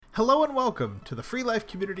Hello and welcome to the Free Life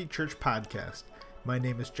Community Church podcast. My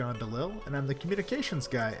name is John DeLille, and I'm the communications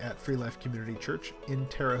guy at Free Life Community Church in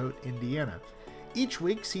Terre Haute, Indiana. Each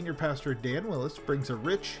week, Senior Pastor Dan Willis brings a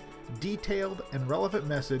rich, detailed, and relevant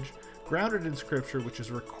message grounded in Scripture, which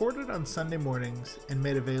is recorded on Sunday mornings and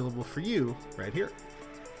made available for you right here.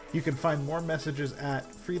 You can find more messages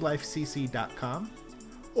at freelifecc.com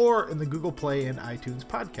or in the Google Play and iTunes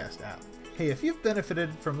podcast app. Hey, if you've benefited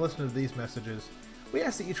from listening to these messages, we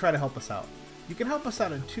ask that you try to help us out. You can help us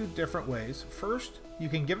out in two different ways. First, you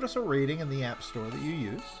can give us a rating in the app store that you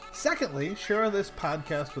use. Secondly, share this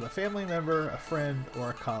podcast with a family member, a friend,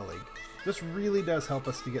 or a colleague. This really does help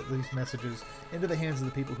us to get these messages into the hands of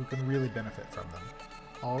the people who can really benefit from them.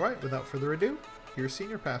 All right, without further ado, here's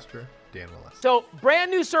Senior Pastor Dan Willis. So, brand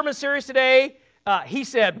new sermon series today. He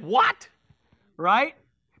said, what? Right?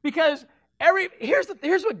 Because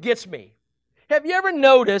here's what gets me. Have you ever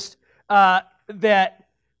noticed that,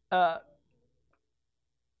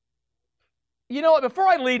 before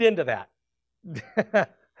I lead into that, the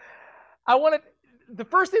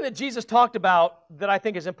first thing that Jesus talked about that I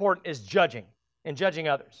think is important is judging and judging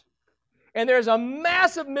others. And there's a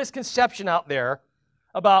massive misconception out there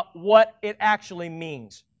about what it actually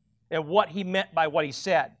means and what he meant by what he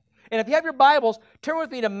said. And if you have your Bibles, turn with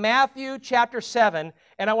me to Matthew chapter 7,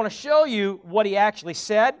 and I want to show you what he actually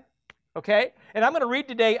said. Okay? And I'm going to read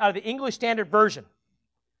today out of the English Standard Version.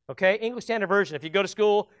 Okay? English Standard Version. If you go to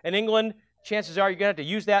school in England, chances are you're going to have to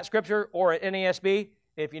use that scripture or at NASB.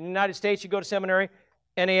 If you're in the United States, you go to seminary,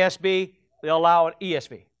 NASB, they'll allow an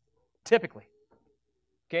ESV, typically.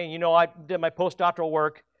 Okay? And I did my postdoctoral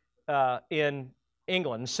work in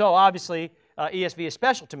England. So obviously, ESV is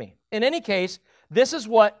special to me. In any case, this is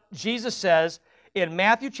what Jesus says in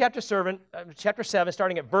Matthew chapter 7,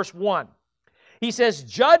 starting at verse 1. He says,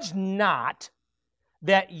 "Judge not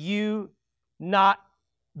that you not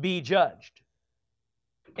be judged."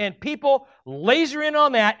 And people laser in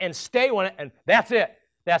on that and stay on it, and that's it.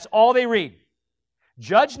 That's all they read.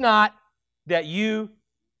 Judge not that you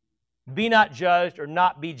be not judged or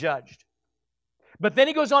not be judged. But then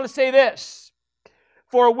he goes on to say this,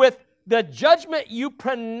 "For with the judgment you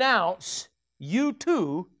pronounce, you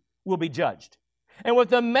too will be judged. And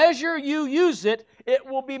with the measure you use it, it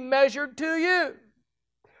will be measured to you.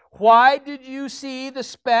 Why did you see the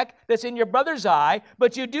speck that's in your brother's eye,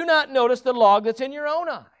 but you do not notice the log that's in your own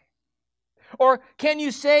eye? Or can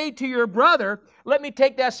you say to your brother, 'Let me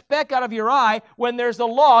take that speck out of your eye,' when there's the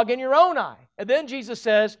log in your own eye?" And then Jesus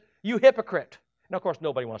says, "You hypocrite." And of course,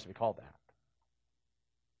 nobody wants to be called that.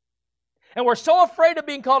 And we're so afraid of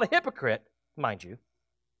being called a hypocrite, mind you,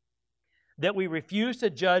 that we refuse to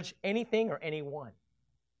judge anything or anyone.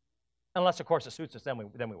 Unless, of course, it suits us, then we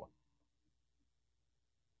will.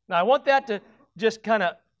 Now, I want that to just kind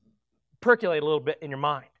of percolate a little bit in your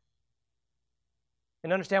mind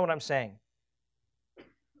and understand what I'm saying.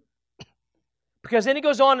 Because then he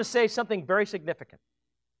goes on to say something very significant.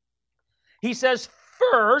 He says,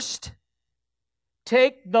 first,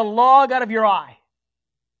 take the log out of your eye.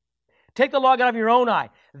 Take the log out of your own eye.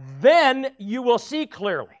 Then you will see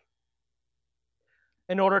clearly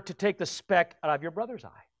in order to take the speck out of your brother's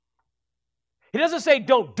eye. He doesn't say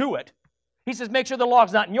don't do it. He says make sure the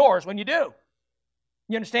log's not in yours when you do.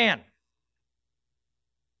 You understand?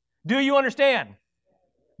 Do you understand?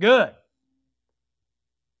 Good.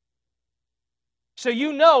 So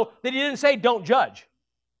you know that he didn't say don't judge.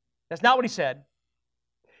 That's not what he said.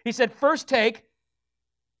 He said first take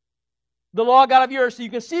the log out of yours so you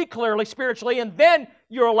can see clearly spiritually, and then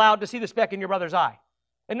you're allowed to see the speck in your brother's eye.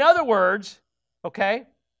 In other words, okay,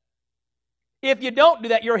 if you don't do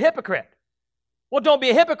that, you're a hypocrite. Well, don't be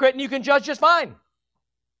a hypocrite and you can judge just fine.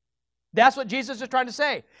 That's what Jesus is trying to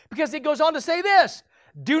say. Because he goes on to say this,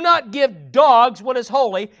 "Do not give dogs what is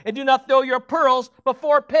holy, and do not throw your pearls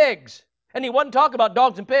before pigs." And he wasn't talking about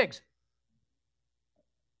dogs and pigs.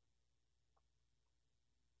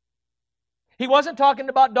 He wasn't talking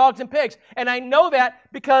about dogs and pigs. And I know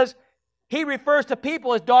that because he refers to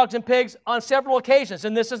people as dogs and pigs on several occasions,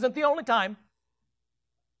 and this isn't the only time.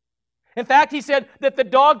 In fact, he said that the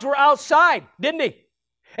dogs were outside, didn't he?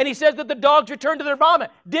 And he says that the dogs returned to their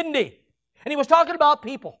vomit, didn't he? And he was talking about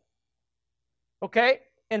people, okay,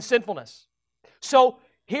 and sinfulness. So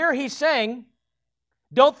here he's saying,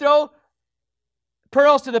 don't throw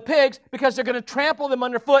pearls to the pigs because they're going to trample them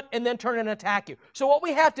underfoot and then turn and attack you. So what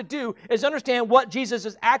we have to do is understand what Jesus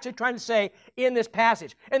is actually trying to say in this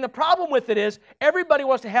passage. And the problem with it is everybody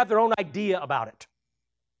wants to have their own idea about it.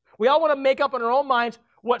 We all want to make up in our own minds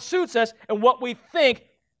what suits us and what we think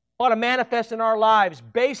ought to manifest in our lives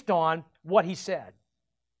based on what he said.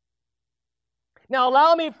 Now,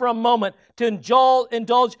 allow me for a moment to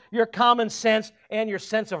indulge your common sense and your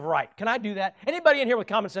sense of right. Can I do that? Anybody in here with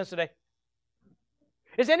common sense today?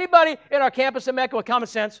 Is anybody in our campus in Mecca with common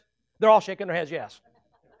sense? They're all shaking their heads, yes.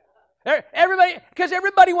 Everybody, because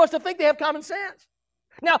everybody wants to think they have common sense.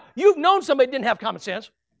 Now, you've known somebody that didn't have common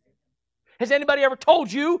sense. Has anybody ever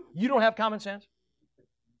told you you don't have common sense?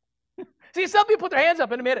 See, some people put their hands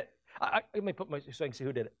up in a minute. Let me put so I can see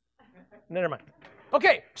who did it. Never mind.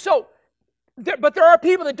 Okay, so, but there are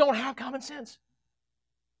people that don't have common sense.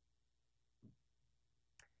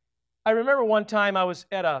 I remember one time I was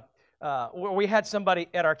at we had somebody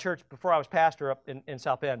at our church before I was pastor up in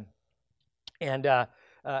South Bend, and I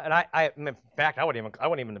in fact I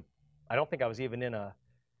don't think I was even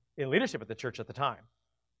in leadership at the church at the time,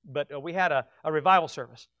 but we had a revival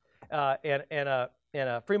service, and a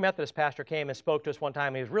Free Methodist pastor came and spoke to us one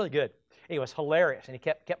time. He was really good. He was hilarious, and he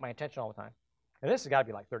kept my attention all the time. And this has got to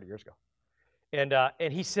be like 30 years ago.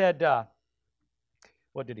 And he said,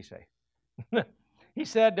 what did he say? He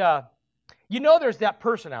said, there's that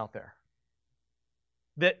person out there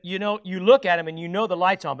that, you look at him and you know the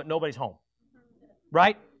light's on, but nobody's home.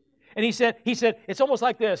 Right? And he said, it's almost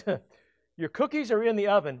like this. Your cookies are in the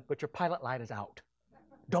oven, but your pilot light is out.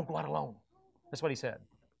 Don't go out alone. That's what he said.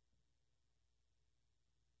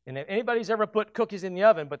 And if anybody's ever put cookies in the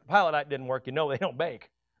oven, but the pilot light didn't work, they don't bake,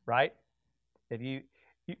 right? If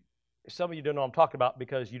some of you don't know what I'm talking about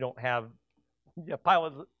because you don't have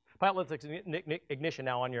pilot ignition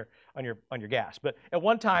now on your gas. But at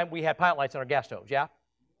one time we had pilot lights on our gas stoves, yeah.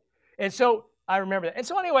 And so I remember that. And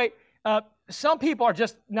so anyway, some people are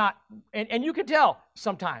just not, and you can tell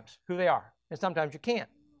sometimes who they are, and sometimes you can't.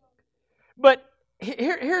 But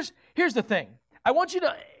here's the thing. I want you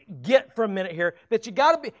to get for a minute here that you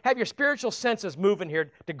got to have your spiritual senses moving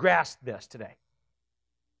here to grasp this today.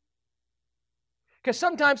 Because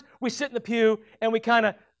sometimes we sit in the pew and we kind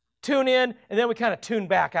of tune in and then we kind of tune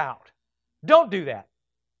back out. Don't do that.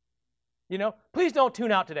 Please don't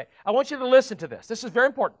tune out today. I want you to listen to this. This is very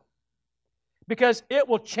important because it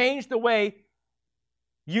will change the way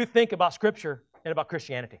you think about Scripture and about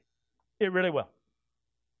Christianity. It really will.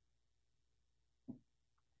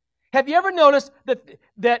 Have you ever noticed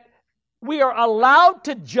that we are allowed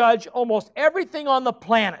to judge almost everything on the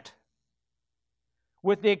planet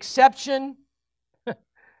with the exception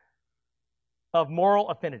of moral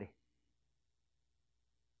affinity?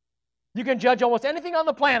 You can judge almost anything on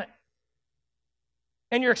the planet,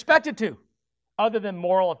 and you're expected to, other than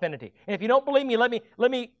moral affinity. And if you don't believe me, let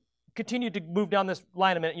me continue to move down this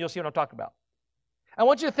line a minute, and you'll see what I'm talking about. I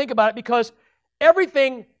want you to think about it because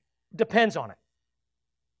everything depends on it.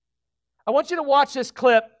 I want you to watch this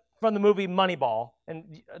clip from the movie Moneyball,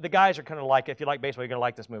 and the guys are going to like it. If you like baseball, you're going to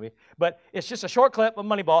like this movie. But it's just a short clip of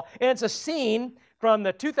Moneyball, and it's a scene from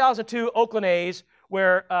the 2002 Oakland A's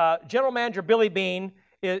where General Manager Billy Beane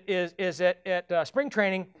is at spring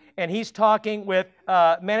training, and he's talking with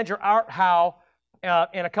Manager Art Howe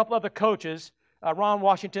and a couple other coaches, Ron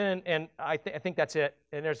Washington, and I think that's it.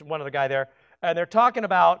 And there's one other guy there, and they're talking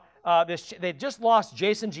about this. They just lost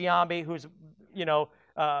Jason Giambi, who's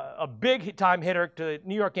a big-time hitter to the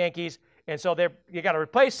New York Yankees, and so you got to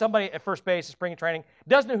replace somebody at first base at spring training.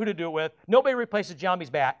 Doesn't know who to do it with. Nobody replaces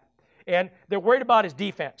Giambi's bat, and they're worried about his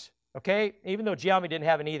defense. Okay, even though Giambi didn't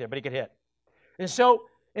have it either, but he could hit. And so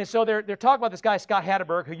they're talking about this guy Scott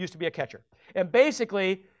Hatteberg, who used to be a catcher. And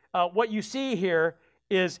basically, what you see here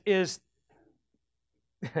is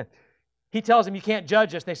he tells them you can't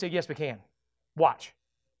judge us. And they say yes, we can. Watch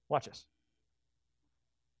this.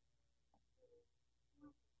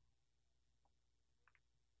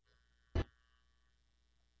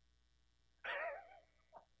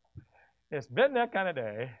 It's been that kind of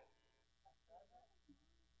day.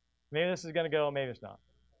 Maybe this is going to go, maybe it's not.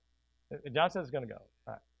 John says it's going to go.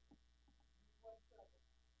 All right.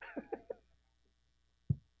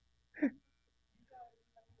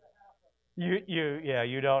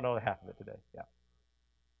 You don't know the half of it today. Yeah.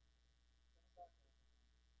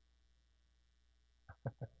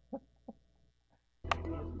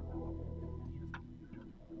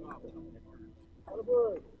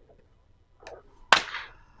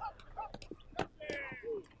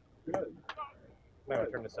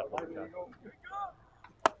 Turn this up, John.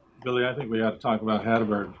 Billy, I think we ought to talk about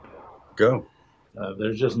Hatteberg. Go.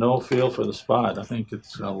 There's just no feel for the spot. I think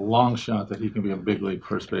it's a long shot that he can be a big league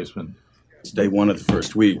first baseman. It's day one of the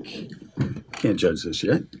first week. Can't judge this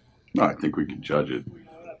yet. No, I think we can judge it.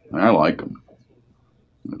 I like him,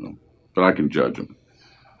 but I can judge him.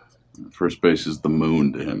 First base is the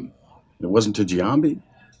moon to him. It wasn't to Giambi.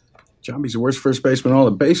 Giambi's the worst first baseman in all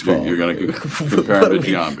of baseball. You're going to compare him to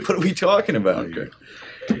Giambi. What are we talking about Okay.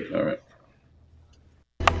 here? All right.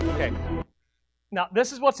 Okay. Now,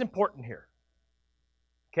 this is what's important here.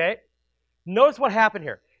 Okay? Notice what happened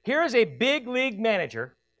here. Here is a big league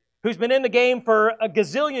manager who's been in the game for a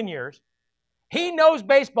gazillion years. He knows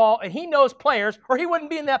baseball and he knows players, or he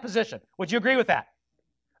wouldn't be in that position. Would you agree with that?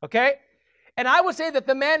 Okay? And I would say that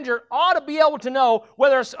the manager ought to be able to know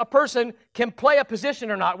whether a person can play a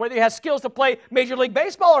position or not, whether he has skills to play Major League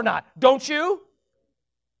Baseball or not. Don't you?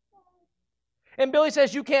 And Billy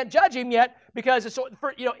says you can't judge him yet because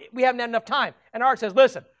we haven't had enough time. And Art says,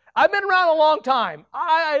 listen, I've been around a long time.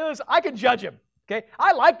 I can judge him. Okay?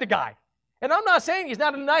 I like the guy. And I'm not saying he's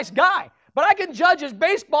not a nice guy, but I can judge his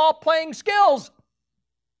baseball playing skills.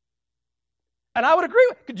 And I would agree.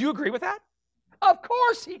 Could you agree with that? Of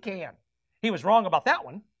course he can. He was wrong about that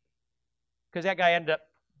one because that guy ended up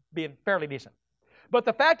being fairly decent. But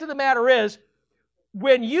the fact of the matter is,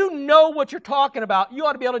 when you know what you're talking about, you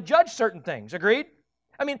ought to be able to judge certain things. Agreed?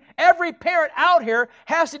 I mean, every parent out here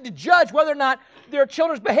has to judge whether or not their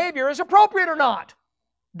children's behavior is appropriate or not.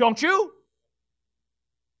 Don't you?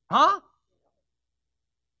 Huh?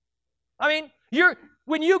 I mean,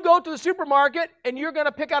 when you go to the supermarket and you're going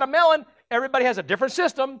to pick out a melon, everybody has a different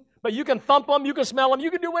system, but you can thump them, you can smell them,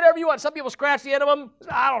 you can do whatever you want. Some people scratch the end of them.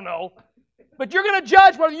 I don't know. But you're going to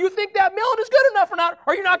judge whether you think that melon is good enough or not,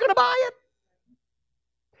 or you're not going to buy it.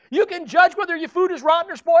 You can judge whether your food is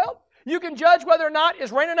rotten or spoiled. You can judge whether or not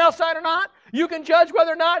it's raining outside or not. You can judge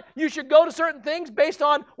whether or not you should go to certain things based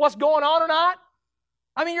on what's going on or not.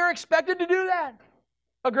 I mean, you're expected to do that.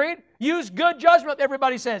 Agreed? Use good judgment,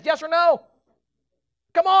 everybody says. Yes or no?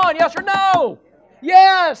 Come on, yes or no?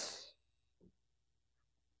 Yes.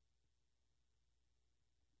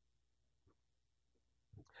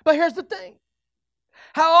 But here's the thing.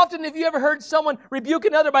 How often have you ever heard someone rebuke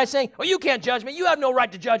another by saying, well, you can't judge me. You have no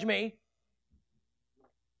right to judge me.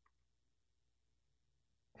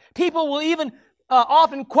 People will even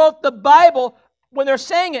often quote the Bible when they're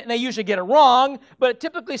saying it, and they usually get it wrong, but it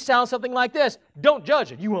typically sounds something like this: don't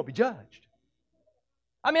judge it, you won't be judged.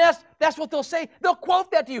 I mean, that's what they'll say. They'll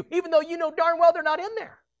quote that to you, even though you know darn well they're not in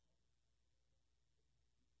there.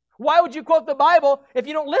 Why would you quote the Bible if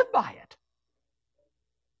you don't live by it?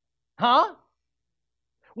 Huh?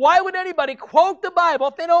 Why would anybody quote the Bible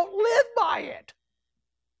if they don't live by it?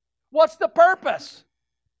 What's the purpose?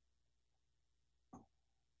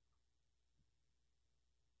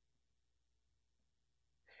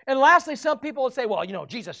 And lastly, some people will say, well,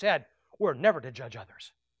 Jesus said we're never to judge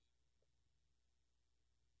others.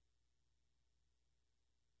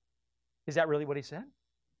 Is that really what he said?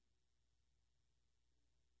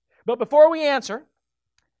 But before we answer,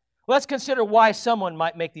 let's consider why someone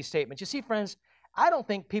might make these statements. You see, friends, I don't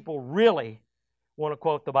think people really want to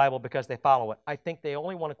quote the Bible because they follow it. I think they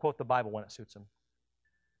only want to quote the Bible when it suits them.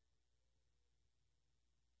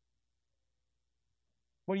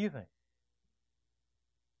 What do you think?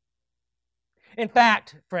 In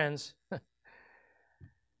fact, friends,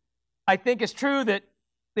 I think it's true that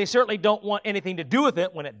they certainly don't want anything to do with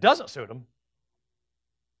it when it doesn't suit them.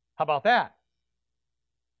 How about that?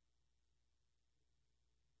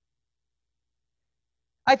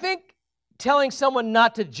 I think telling someone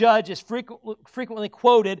not to judge is frequently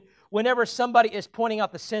quoted whenever somebody is pointing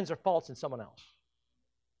out the sins or faults in someone else.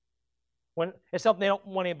 When it's something they don't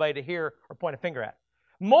want anybody to hear or point a finger at.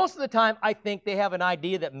 Most of the time, I think they have an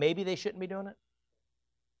idea that maybe they shouldn't be doing it,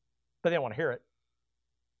 but they don't want to hear it.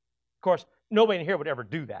 Of course, nobody in here would ever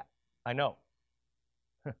do that. I know.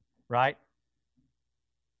 Right?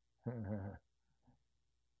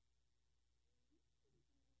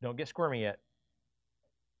 Don't get squirmy yet.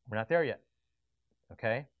 We're not there yet.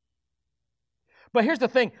 Okay? But here's the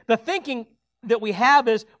thing. The thinking that we have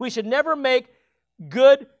is we should never make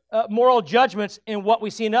good moral judgments in what we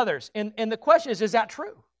see in others. And the question is that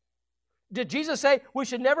true? Did Jesus say we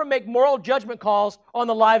should never make moral judgment calls on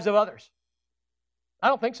the lives of others? I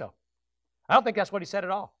don't think so. I don't think that's what he said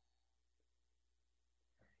at all.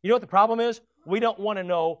 You know what the problem is? We don't want to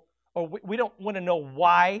know, or we don't want to know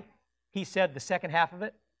why he said the second half of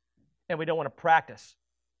it, and we don't want to practice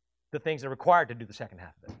the things that are required to do the second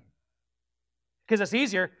half of it. Because it's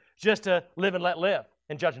easier just to live and let live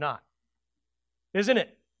and judge not. Isn't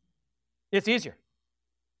it? It's easier.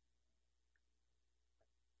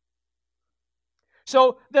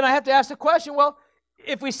 So then I have to ask the question, well,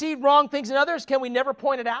 if we see wrong things in others, can we never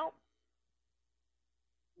point it out?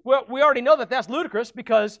 Well, we already know that that's ludicrous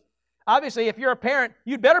because obviously if you're a parent,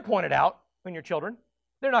 you'd better point it out when your children.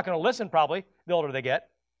 They're not going to listen probably the older they get.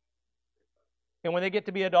 And when they get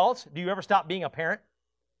to be adults, do you ever stop being a parent?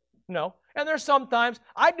 No. And there's sometimes,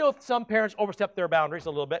 I know some parents overstep their boundaries a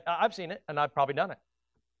little bit. I've seen it, and I've probably done it.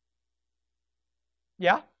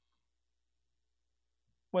 Yeah?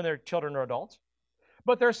 when their children are adults.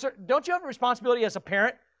 But don't you have a responsibility as a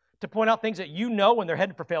parent to point out things that you know when they're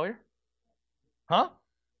headed for failure? Huh?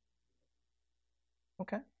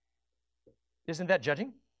 Okay. Isn't that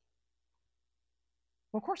judging?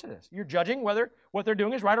 Well, of course it is. You're judging whether what they're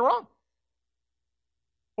doing is right or wrong,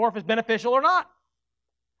 or if it's beneficial or not,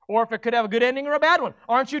 or if it could have a good ending or a bad one.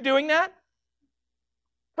 Aren't you doing that?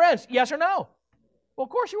 Friends, yes or no? Well, of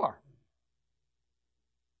course you are.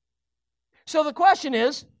 So the question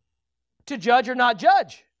is, to judge or not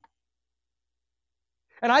judge?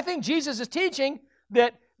 And I think Jesus is teaching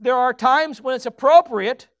that there are times when it's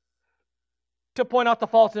appropriate to point out the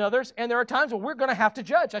faults in others, and there are times when we're going to have to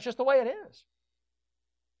judge. That's just the way it is.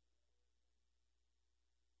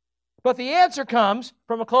 But the answer comes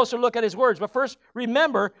from a closer look at his words. But first,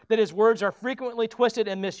 remember that his words are frequently twisted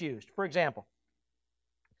and misused. For example,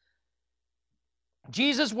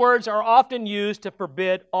 Jesus' words are often used to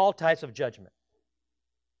forbid all types of judgment.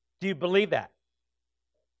 Do you believe that?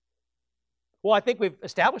 Well, I think we've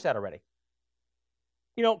established that already.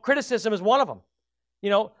 Criticism is one of them.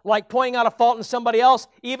 Like pointing out a fault in somebody else,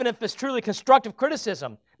 even if it's truly constructive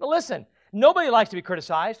criticism. But listen, nobody likes to be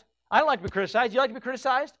criticized. I don't like to be criticized. You like to be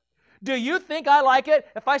criticized? Do you think I like it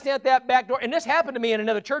if I stand at that back door? And this happened to me in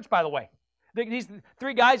another church, by the way. These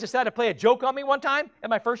 3 guys decided to play a joke on me one time at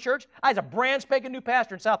my first church. I was a brand spanking new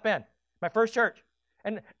pastor in South Bend, my first church.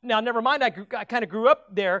 And now, never mind, I kind of grew up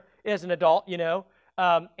there as an adult,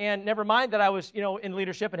 and never mind that I was, in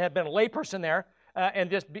leadership and had been a layperson there, and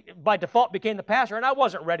just by default became the pastor. And I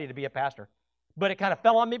wasn't ready to be a pastor, but it kind of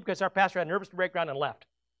fell on me because our pastor had a nervous breakdown and left.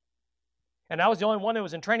 And I was the only one that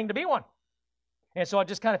was in training to be one. And so it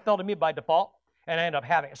just kind of fell to me by default, and I ended up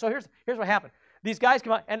having it. So here's what happened. These guys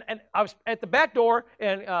come out, and I was at the back door,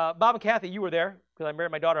 and Bob and Kathy, you were there, because I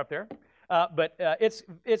married my daughter up there. But it's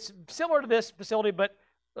similar to this facility, but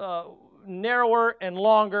narrower and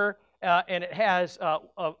longer, and it has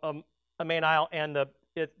a main aisle, and the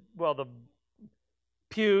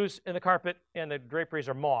pews and the carpet and the draperies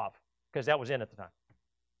are mauve, because that was in at the time.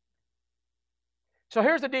 So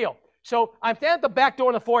here's the deal. So I'm standing at the back door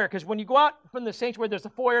in the foyer, because when you go out from the sanctuary, there's a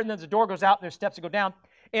foyer, and then the door goes out, and there's steps that go down.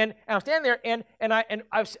 And I'm standing there, and I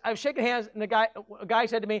was shaking hands, and a guy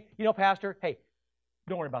said to me, Pastor, hey,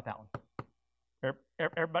 don't worry about that one.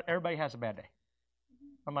 Everybody has a bad day.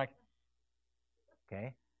 I'm like,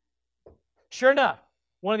 okay. Sure enough,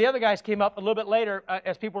 one of the other guys came up a little bit later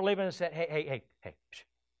as people were leaving and said, hey,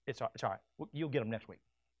 it's all right. You'll get them next week.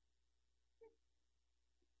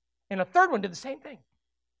 And a third one did the same thing.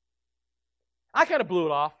 I kind of blew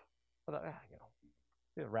it off. I thought,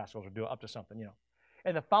 the rascals are up to something,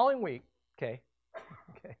 And the following week, okay.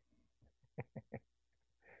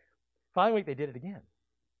 Following week, they did it again.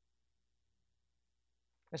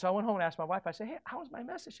 And so I went home and asked my wife, I said, hey, how was my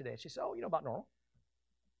message today? She said, about normal.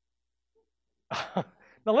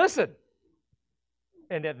 Now listen.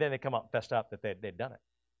 And then they come up and fessed up that they'd done it.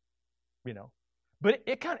 But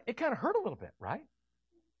it kind of hurt a little bit, right?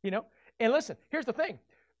 And listen, here's the thing.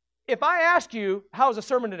 If I ask you, how was the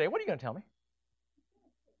sermon today? What are you going to tell me?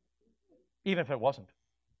 Even if it wasn't.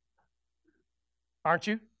 Aren't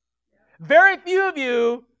you? Very few of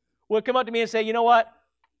you would come up to me and say, you know what?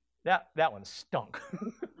 That one stunk.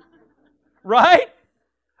 Right?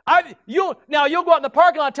 You'll go out in the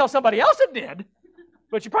parking lot and tell somebody else it did,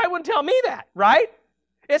 but you probably wouldn't tell me that, right?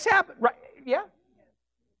 It's happened, right? Yeah.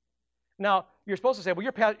 Now, you're supposed to say, well,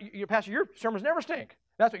 your pastor, your sermons never stink.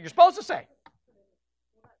 That's what you're supposed to say.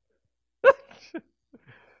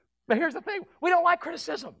 But here's the thing. We don't like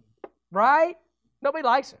criticism, right? Nobody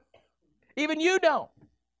likes it. Even you don't.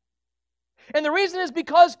 And the reason is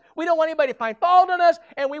because we don't want anybody to find fault in us,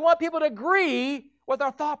 and we want people to agree with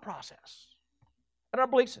our thought process and our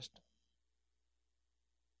belief system.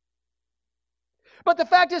 But the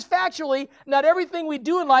fact is, factually, not everything we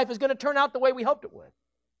do in life is going to turn out the way we hoped it would.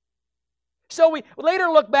 So we later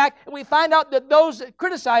look back and we find out that those that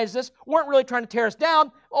criticized us weren't really trying to tear us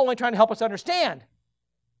down, only trying to help us understand.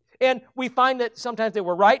 And we find that sometimes they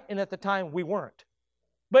were right, and at the time we weren't.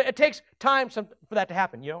 But it takes time for that to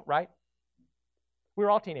happen, right? We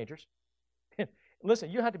were all teenagers.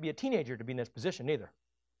 Listen, you don't have to be a teenager to be in this position either.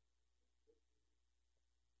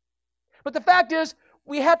 But the fact is,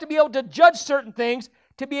 we have to be able to judge certain things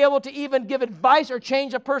to be able to even give advice or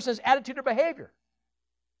change a person's attitude or behavior.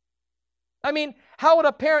 I mean, how would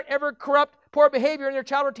a parent ever corrupt poor behavior in their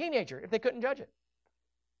child or teenager if they couldn't judge it?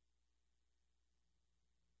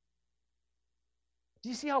 Do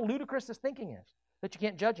you see how ludicrous this thinking is? That you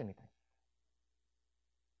can't judge anything.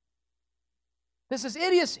 This is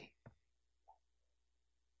idiocy.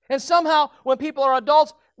 And somehow, when people are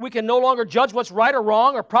adults, we can no longer judge what's right or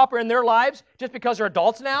wrong or proper in their lives just because they're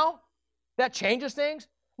adults now? That changes things?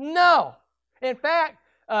 No. In fact,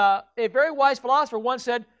 a very wise philosopher once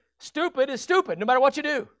said, stupid is stupid no matter what you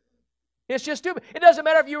do. It's just stupid. It doesn't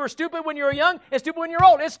matter if you were stupid when you were young and stupid when you're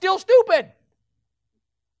old. It's still stupid.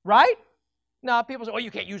 Right? Now, people say, oh,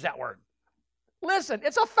 you can't use that word. Listen,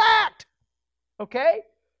 it's a fact. Okay?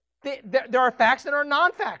 There are facts that are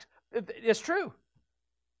non-facts. It's true.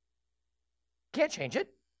 Can't change it.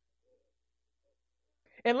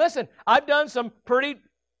 And listen, I've done some pretty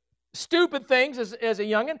stupid things as a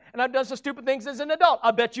youngin', and I've done some stupid things as an adult.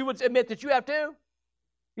 I bet you would admit that you have too.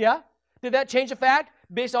 Yeah? Did that change the fact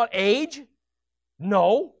based on age?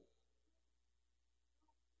 No.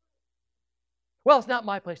 Well, it's not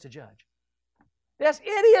my place to judge. That's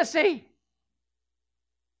idiocy.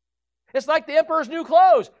 It's like the Emperor's New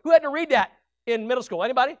Clothes. Who had to read that in middle school?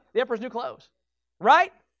 Anybody? The Emperor's New Clothes.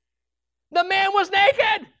 Right? The man was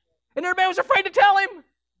naked, and everybody was afraid to tell him,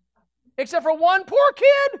 except for one poor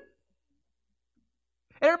kid.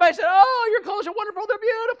 And everybody said, oh, your clothes are wonderful, they're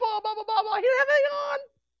beautiful, blah, blah, blah, blah. He didn't have anything on.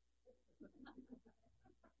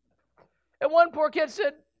 And one poor kid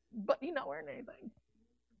said, but he's not wearing anything.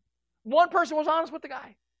 One person was honest with the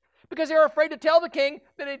guy because they were afraid to tell the king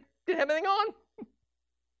that he didn't have anything on.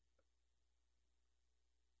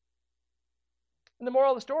 And the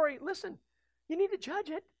moral of the story, listen, you need to judge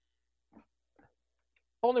it.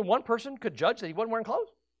 Only one person could judge that he wasn't wearing clothes.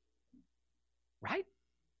 Right?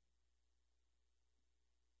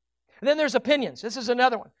 And then there's opinions. This is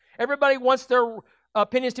another one. Everybody wants their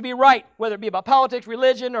opinions to be right, whether it be about politics,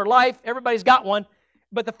 religion, or life. Everybody's got one.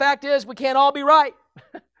 But the fact is, we can't all be right,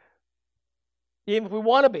 even if we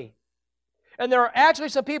want to be. And there are actually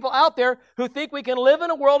some people out there who think we can live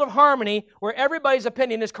in a world of harmony where everybody's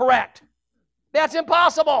opinion is correct. That's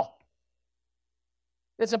impossible.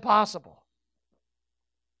 It's impossible.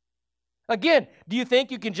 Again, do you think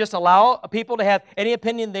you can just allow people to have any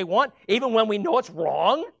opinion they want, even when we know it's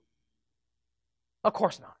wrong? Of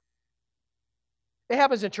course not. It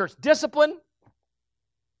happens in church discipline.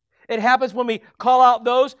 It happens when we call out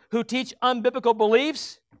those who teach unbiblical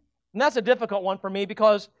beliefs. And that's a difficult one for me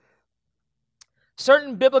because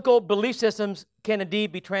certain biblical belief systems can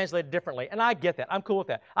indeed be translated differently. And I get that. I'm cool with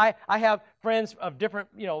that. I have friends of different,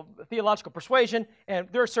 theological persuasion, and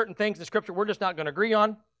there are certain things in Scripture we're just not going to agree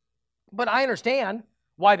on. But I understand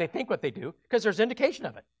why they think what they do because there's indication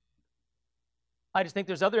of it. I just think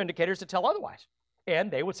there's other indicators that tell otherwise.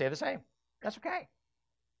 And they would say the same. That's okay.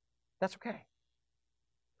 That's okay.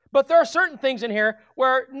 But there are certain things in here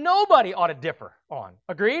where nobody ought to differ on.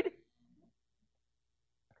 Agreed?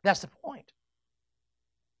 That's the point.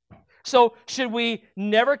 So should we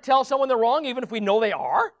never tell someone they're wrong even if we know they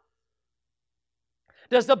are?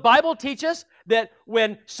 Does the Bible teach us that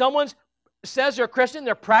when someone says they're Christian,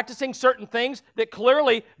 they're practicing certain things that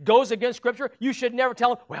clearly goes against Scripture, you should never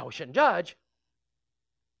tell them, well, we shouldn't judge?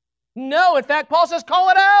 No, in fact, Paul says, call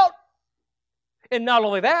it out. And not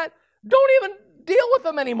only that, don't even deal with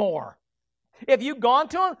them anymore. If you've gone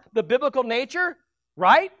to them, the biblical nature,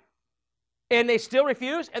 right, and they still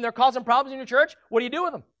refuse, and they're causing problems in your church, what do you do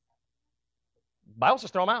with them? The Bible says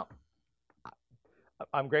throw them out.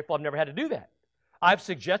 I'm grateful I've never had to do that. I've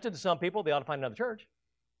suggested to some people they ought to find another church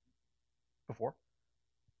before.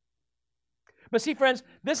 But see, friends,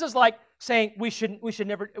 this is like saying we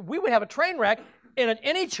would have a train wreck in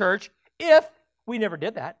any church if we never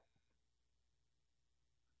did that.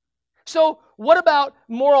 So what about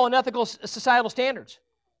moral and ethical societal standards?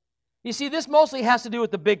 You see, this mostly has to do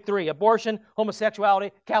with the big three: abortion,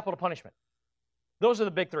 homosexuality, capital punishment. Those are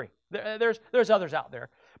the big three. There's others out there.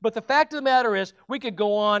 But the fact of the matter is, we could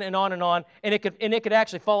go on and on and on, and it could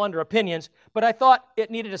actually fall under opinions, but I thought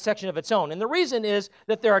it needed a section of its own. And the reason is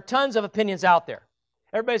that there are tons of opinions out there.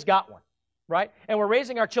 Everybody's got one, right? And we're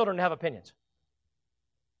raising our children to have opinions.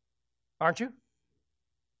 Aren't you?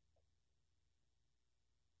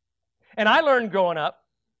 And I learned growing up,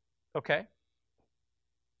 okay,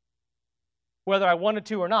 whether I wanted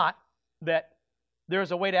to or not, that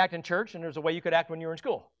there's a way to act in church and there's a way you could act when you were in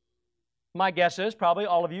school. My guess is probably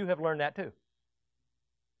all of you have learned that too.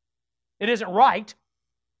 It isn't right,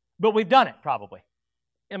 but we've done it probably.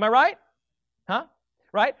 Am I right? Huh?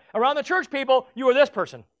 Right? Around the church people, you were this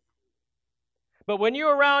person. But when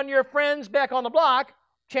you're around your friends back on the block,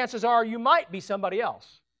 chances are you might be somebody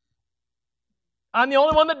else. I'm the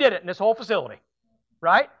only one that did it in this whole facility.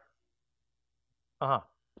 Right?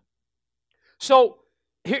 So,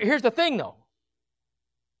 here's the thing though.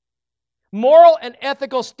 Moral and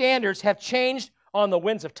ethical standards have changed on the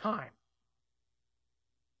winds of time.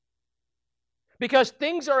 Because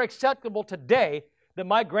things are acceptable today that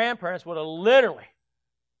my grandparents would have literally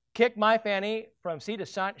kick my fanny from sea to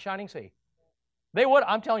shining sea. They would,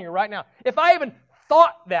 I'm telling you right now. If I even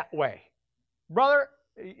thought that way, brother,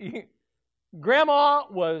 Grandma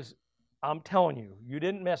was, I'm telling you, you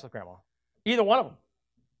didn't mess with Grandma. Either one of them.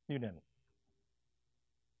 You didn't.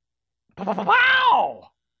 Pow!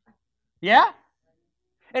 Yeah?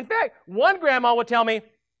 In fact, one grandma would tell me,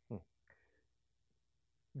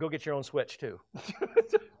 go get your own switch too.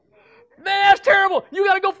 Man, that's terrible. You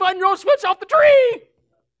got to go find your own switch off the tree.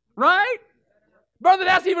 Right? Brother,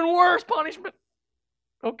 that's even worse punishment.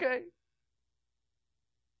 Okay.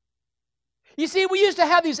 You see, we used to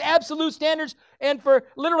have these absolute standards, and for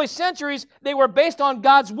literally centuries, they were based on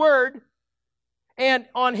God's Word and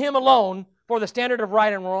on Him alone for the standard of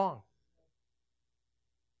right and wrong.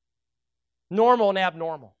 Normal and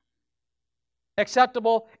abnormal.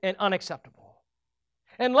 Acceptable and unacceptable.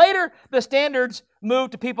 And later, the standards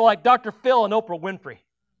moved to people like Dr. Phil and Oprah Winfrey,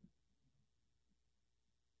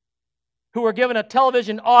 who were given a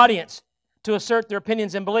television audience to assert their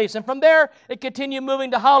opinions and beliefs. And from there, it continued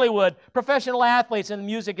moving to Hollywood, professional athletes in the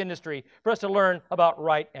music industry, for us to learn about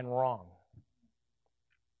right and wrong.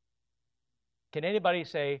 Can anybody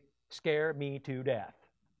say, scare me to death?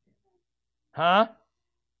 Huh?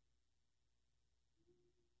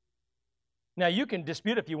 Now, you can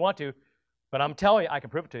dispute if you want to, but I'm telling you, I can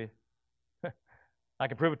prove it to you. I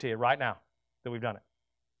can prove it to you right now that we've done it.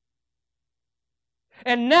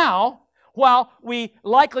 And now, while we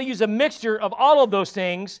likely use a mixture of all of those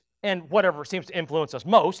things and whatever seems to influence us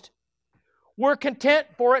most, we're content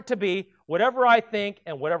for it to be whatever I think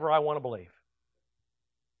and whatever I want to believe.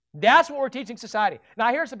 That's what we're teaching society. Now,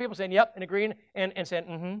 I hear some people saying, yep, and agreeing and saying,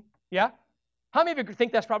 mm-hmm, yeah. How many of you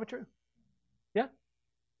think that's probably true? Yeah?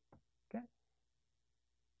 Okay.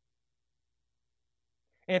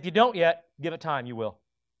 And if you don't yet, give it time, you will.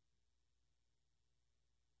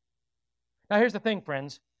 Now, here's the thing,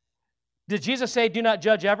 friends. Did Jesus say, do not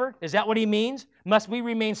judge ever? Is that what He means? Must we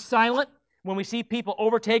remain silent when we see people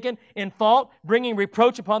overtaken in fault, bringing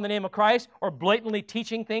reproach upon the name of Christ, or blatantly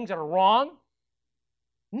teaching things that are wrong?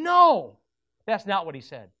 No, that's not what He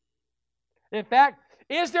said. In fact,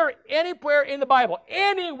 is there anywhere in the Bible,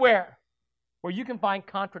 anywhere, where you can find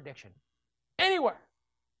contradiction? Anywhere.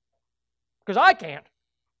 Because I can't.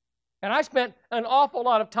 And I spent an awful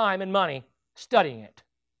lot of time and money studying it.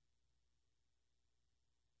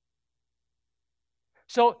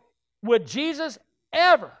 So, would Jesus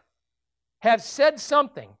ever have said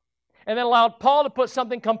something and then allowed Paul to put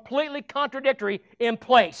something completely contradictory in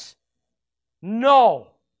place? No.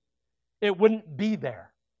 It wouldn't be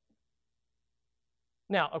there.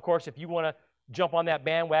 Now, of course, if you want to jump on that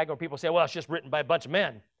bandwagon where people say, well, it's just written by a bunch of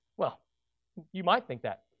men, well, you might think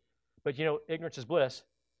that. But you know, ignorance is bliss.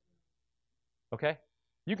 Okay?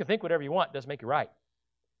 You can think whatever you want. It doesn't make you right.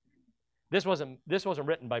 This wasn't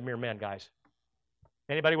written by mere men, guys.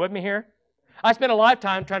 Anybody with me here? I spent a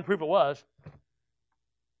lifetime trying to prove it was.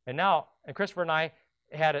 And now, and Christopher and I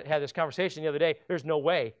had this conversation the other day. There's no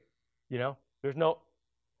way,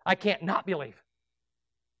 I can't not believe.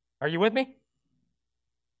 Are you with me?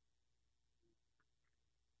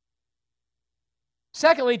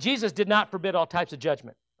 Secondly, Jesus did not forbid all types of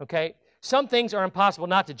judgment, okay? Some things are impossible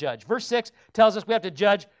not to judge. Verse 6 tells us we have to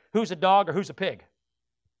judge who's a dog or who's a pig.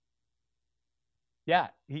 Yeah,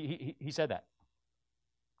 he said that.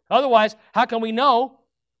 Otherwise, how can we know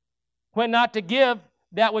when not to give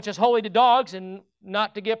that which is holy to dogs and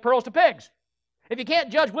not to give pearls to pigs? If you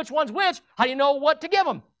can't judge which one's which, how do you know what to give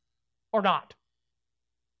them or not?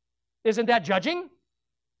 Isn't that judging?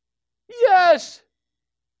 Yes.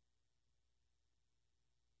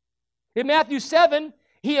 In Matthew 7,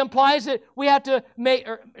 he implies that we have to make,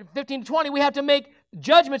 or 15 to 20, we have to make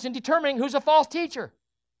judgments in determining who's a false teacher.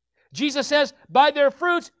 Jesus says, by their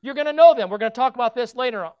fruits, you're going to know them. We're going to talk about this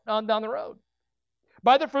later on down the road.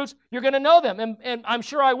 By their fruits, you're going to know them. And I'm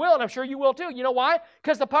sure I will, and I'm sure you will too. You know why?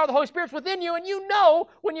 Because the power of the Holy Spirit's within you, and you know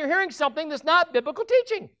when you're hearing something that's not biblical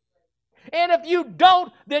teaching. And if you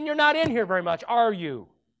don't, then you're not in here very much, are you?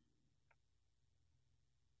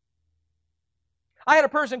 I had a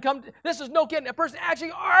person come, this is no kidding, a person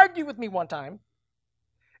actually argued with me one time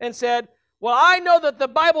and said, well, I know that the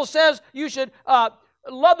Bible says you should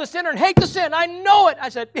love the sinner and hate the sin. I know it. I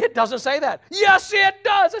said, it doesn't say that. Yes, it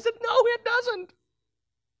does. I said, no, it doesn't.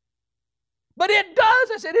 But it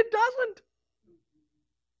does. I said, it doesn't.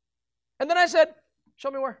 And then I said,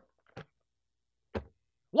 show me where.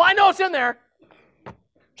 Well, I know it's in there.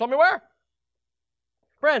 Show me where.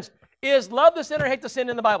 Friends, is love the sinner, hate the sin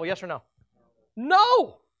in the Bible? Yes or no?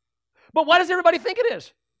 No. But why does everybody think it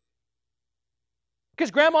is? Because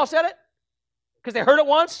grandma said it? Because they heard it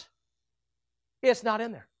once? It's not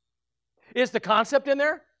in there. Is the concept in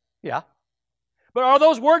there? Yeah. But are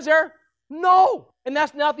those words there? No. And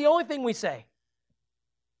that's not the only thing we say.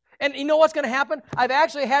 And you know what's going to happen? I've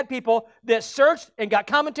actually had people that searched and got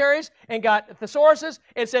commentaries and got thesauruses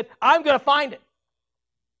and said, I'm going to find it.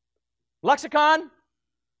 Lexicon,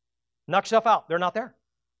 knock yourself out. They're not there.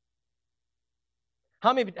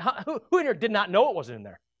 Who in here did not know it wasn't in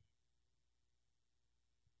there?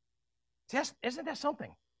 Isn't that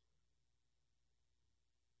something?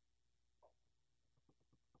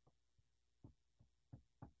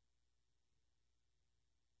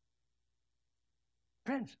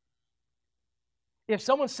 Friends, if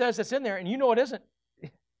someone says it's in there and you know it isn't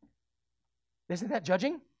that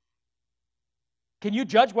judging? Can you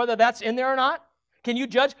judge whether that's in there or not? Can you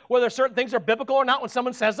judge whether certain things are biblical or not when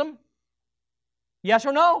someone says them? Yes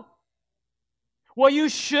or no? Well, you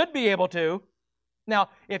should be able to. Now,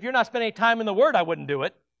 if you're not spending any time in the Word, I wouldn't do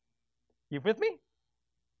it. You with me?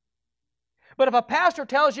 But if a pastor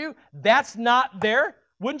tells you that's not there,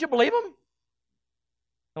 wouldn't you believe him?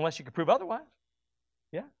 Unless you could prove otherwise.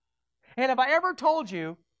 Yeah. And have I ever told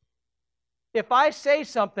you, if I say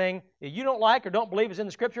something that you don't like or don't believe is in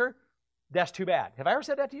the Scripture, that's too bad. Have I ever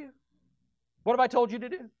said that to you? What have I told you to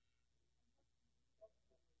do?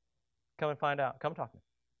 Come and find out. Come talk to me.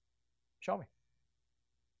 Show me.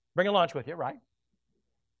 Bring a lunch with you, right?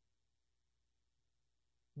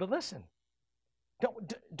 But listen,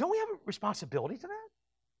 don't we have a responsibility to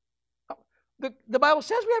that? The Bible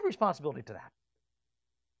says we have a responsibility to that.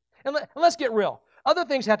 And let's get real. Other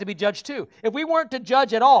things have to be judged too. If we weren't to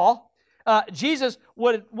judge at all, Jesus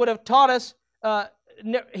would have taught us,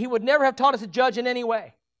 he would never have taught us to judge in any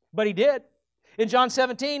way. But he did. In John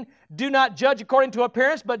 17, do not judge according to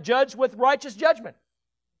appearance, but judge with righteous judgment.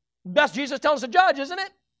 That's Jesus telling us to judge, isn't it?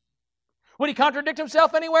 Would he contradict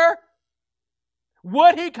himself anywhere?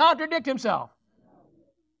 Would he contradict himself?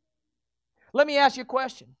 Let me ask you a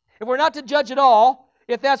question. If we're not to judge at all,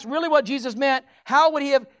 if that's really what Jesus meant, how would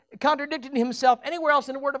he have contradicted himself anywhere else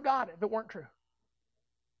in the Word of God if it weren't true?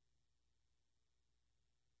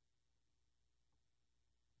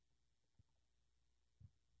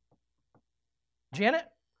 Janet,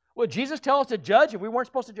 would Jesus tell us to judge if we weren't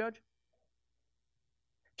supposed to judge?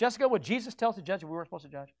 Jessica, would Jesus tell us to judge if we weren't supposed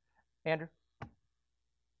to judge? Andrew?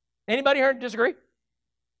 Anybody here disagree?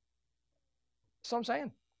 That's what I'm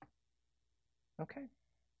saying. Okay.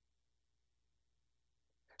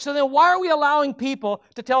 So then why are we allowing people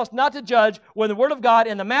to tell us not to judge when the Word of God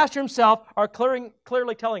and the Master himself are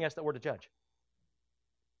clearly telling us that we're to judge?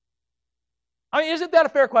 I mean, isn't that a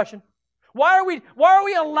fair question? Why are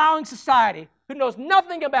we allowing society, who knows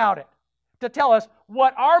nothing about it, to tell us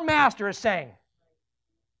what our Master is saying?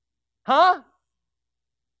 Huh?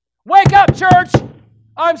 Wake up, church!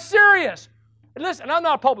 I'm serious. And listen, I'm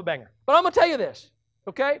not a pulpit banger, but I'm going to tell you this,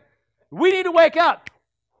 okay? We need to wake up.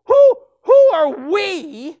 Who are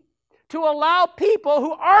we to allow people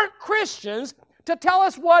who aren't Christians to tell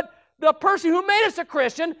us what the person who made us a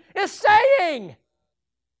Christian is saying?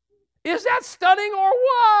 Is that stunning or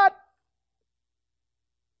what?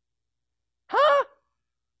 Huh?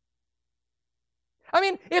 I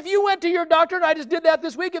mean, if you went to your doctor, and I just did that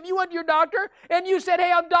this week, if you went to your doctor and you said,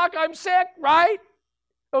 hey, doc, I'm sick, right?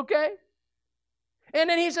 Okay? And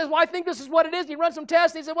then he says, well, I think this is what it is. He runs some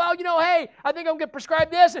tests. And he said, well, hey, I think I'm going to prescribe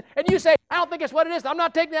this. And you say, I don't think it's what it is. I'm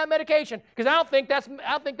not taking that medication because I don't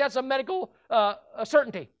think that's a medical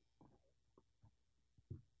certainty.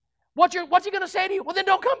 What's he going to say to you? Well, then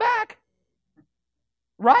don't come back.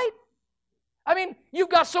 Right? I mean, you've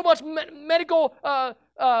got so much medical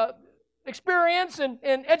experience and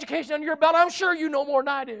education under your belt. I'm sure you know more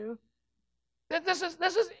than I do. This is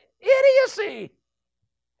idiocy.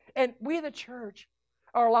 And we, the church,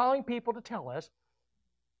 are allowing people to tell us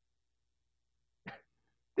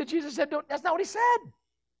that Jesus said, that's not what he said.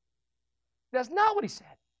 That's not what he said.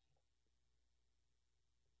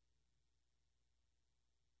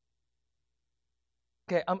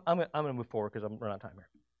 Okay, I'm going to move forward because I'm running out of time here.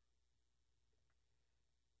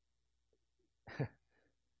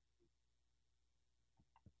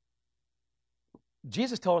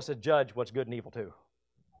 Jesus told us to judge what's good and evil too.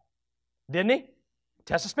 Didn't he?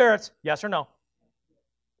 Test the spirits, yes or no?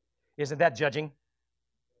 Isn't that judging?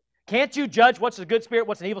 Can't you judge what's a good spirit,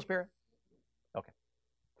 what's an evil spirit? Okay.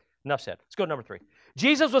 Enough said. Let's go to number 3.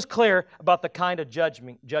 Jesus was clear about the kind of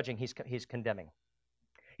judging he's condemning.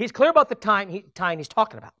 He's clear about the time he's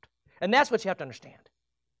talking about. And that's what you have to understand.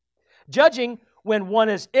 Judging when one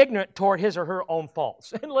is ignorant toward his or her own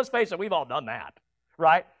faults. And let's face it, we've all done that,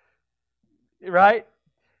 right? Right?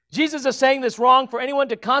 Jesus is saying this wrong for anyone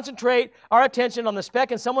to concentrate our attention on the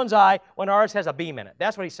speck in someone's eye when ours has a beam in it.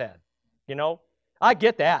 That's what he said. I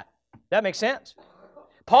get that. That makes sense.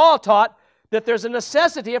 Paul taught that there's a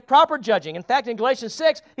necessity of proper judging. In fact, in Galatians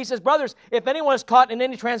 6, he says, brothers, if anyone is caught in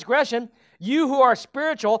any transgression, you who are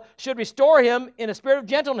spiritual should restore him in a spirit of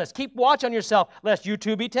gentleness. Keep watch on yourself, lest you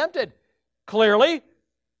too be tempted. Clearly,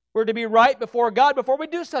 we're to be right before God before we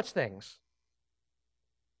do such things.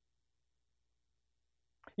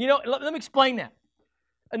 You know, let me explain that.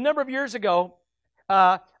 A number of years ago,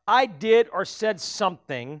 I did or said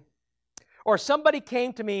something, or somebody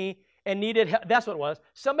came to me and needed help. That's what it was.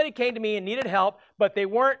 Somebody came to me and needed help, but they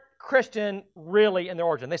weren't Christian really in their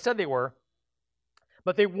origin. They said they were,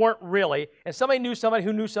 but they weren't really. And somebody knew somebody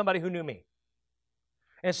who knew somebody who knew me.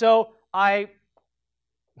 And so I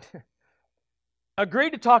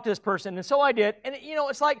agreed to talk to this person, and so I did. And you know,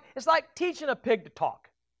 it's like teaching a pig to talk.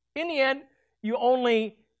 In the end, you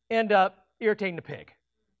only end up irritating the pig.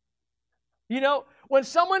 You know, when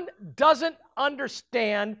someone doesn't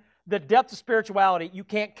understand the depth of spirituality, you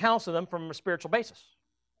can't counsel them from a spiritual basis.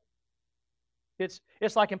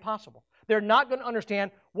 It's like impossible. They're not going to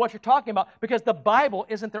understand what you're talking about because the Bible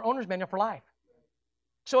isn't their owner's manual for life.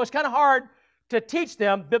 So it's kind of hard to teach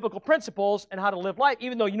them biblical principles and how to live life,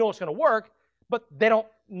 even though you know it's going to work, but they don't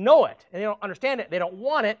know it, and they don't understand it, they don't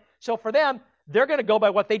want it. So for them, they're going to go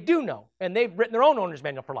by what they do know, and they've written their own owner's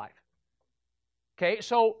manual for life. Okay,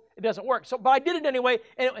 so it doesn't work. But I did it anyway,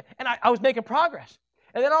 and I was making progress.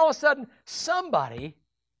 And then all of a sudden, somebody,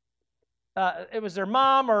 it was their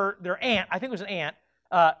mom or their aunt, I think it was an aunt,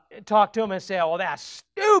 talked to him and said, "Oh, well, that's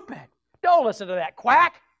stupid. Don't listen to that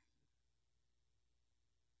quack."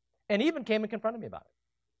 And even came and confronted me about it.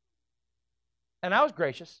 And I was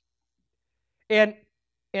gracious. And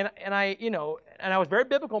I, you know, and I was very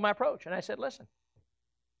biblical in my approach. And I said, listen,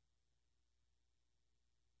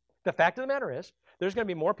 the fact of the matter is, there's going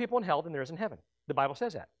to be more people in hell than there is in heaven. The Bible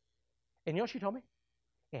says that. And you know what she told me?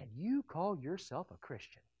 And you call yourself a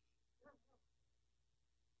Christian.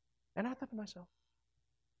 And I thought to myself,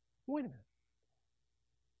 wait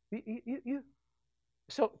a minute.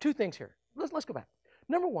 So two things here. Let's go back.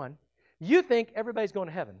 Number one, you think everybody's going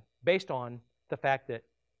to heaven based on the fact that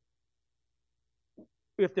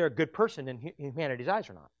if they're a good person in humanity's eyes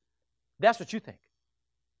or not. That's what you think.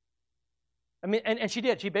 I mean, and she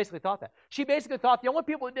did. She basically thought that. She basically thought the only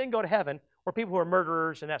people that didn't go to heaven were people who are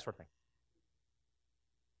murderers and that sort of thing.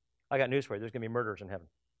 I got news for you. There's going to be murderers in heaven.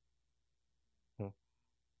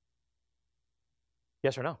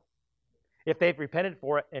 Yes or no? If they've repented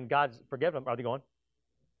for it and God's forgiven them, are they going?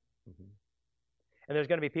 Mm-hmm. And there's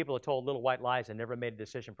going to be people that told little white lies and never made a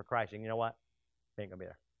decision for Christ. And you know what? They ain't going to be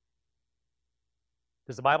there.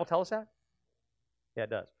 Does the Bible tell us that? Yeah, it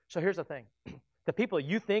does. So here's the thing. The people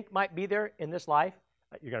you think might be there in this life,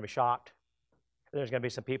 you're going to be shocked. There's going to be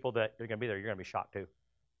some people that are going to be there, you're going to be shocked too.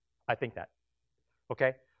 I think that.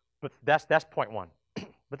 Okay? But that's point one.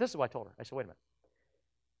 But this is what I told her. I said, wait a minute.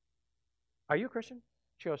 Are you a Christian?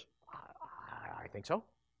 She goes, I think so.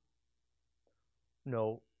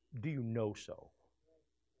 No. Do you know so?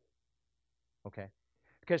 Okay?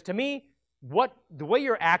 Because to me, the way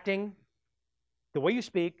you're acting, the way you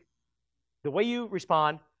speak, the way you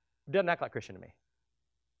respond, doesn't act like Christian to me.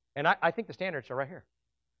 And I think the standards are right here.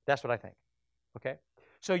 That's what I think. Okay?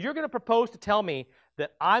 So you're going to propose to tell me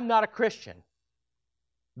that I'm not a Christian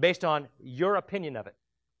based on your opinion of it.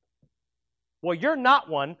 Well, you're not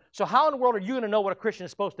one, so how in the world are you going to know what a Christian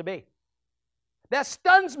is supposed to be? That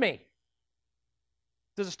stuns me.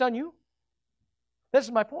 Does it stun you? This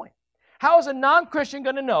is my point. How is a non-Christian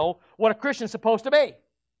going to know what a Christian is supposed to be?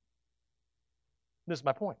 This is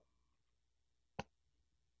my point.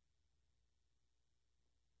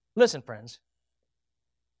 Listen, friends.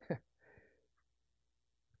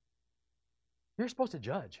 You're supposed to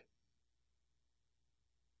judge.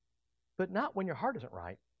 But not when your heart isn't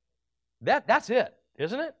right. That's it,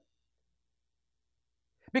 isn't it?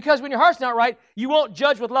 Because when your heart's not right, you won't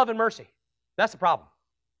judge with love and mercy. That's the problem.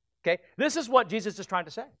 Okay? This is what Jesus is trying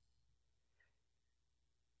to say.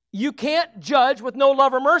 You can't judge with no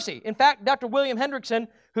love or mercy. In fact, Dr. William Hendrickson,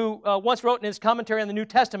 who once wrote in his commentary on the New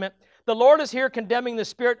Testament, the Lord is here condemning the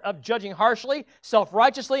spirit of judging harshly,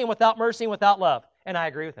 self-righteously, and without mercy and without love. And I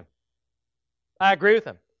agree with him. I agree with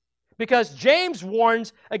him. Because James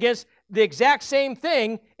warns against the exact same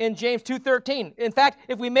thing in James 2:13. In fact,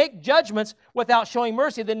 if we make judgments without showing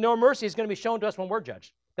mercy, then no mercy is going to be shown to us when we're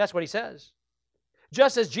judged. That's what he says.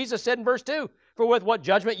 Just as Jesus said in verse 2, for with what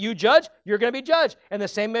judgment you judge, you're going to be judged. And the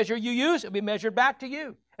same measure you use, it'll be measured back to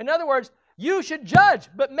you. In other words, you should judge,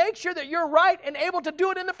 but make sure that you're right and able to do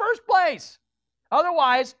it in the first place.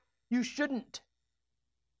 Otherwise, you shouldn't.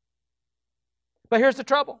 But here's the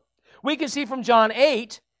trouble. We can see from John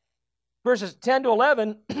 8, verses 10 to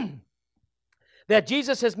 11, that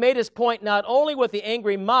Jesus has made his point not only with the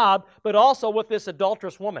angry mob, but also with this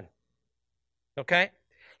adulterous woman. Okay?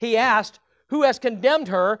 He asked, who has condemned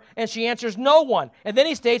her? And she answers, no one. And then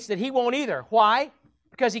he states that he won't either. Why?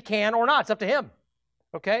 Because he can or not. It's up to him.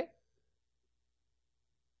 Okay?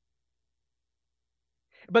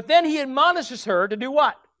 But then he admonishes her to do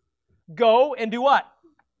what? Go and do what?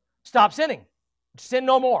 Stop sinning. Sin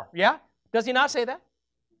no more. Yeah? Does he not say that?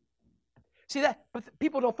 See that? But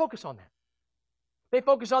people don't focus on that. They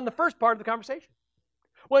focus on the first part of the conversation.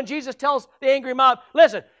 When Jesus tells the angry mob,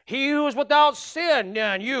 listen, he who is without sin,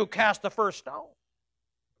 and you cast the first stone.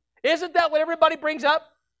 Isn't that what everybody brings up?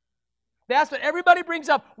 That's what everybody brings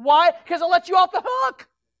up. Why? Because it lets you off the hook.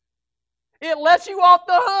 It lets you off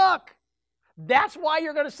the hook. That's why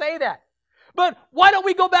you're going to say that. But why don't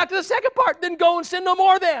we go back to the second part? Then go and sin no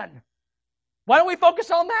more then. Why don't we focus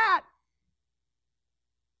on that?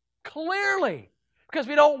 Clearly, because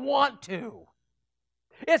we don't want to.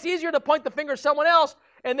 It's easier to point the finger at someone else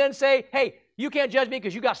and then say, hey, you can't judge me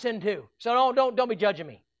because you got sin too. So don't be judging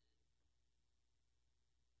me.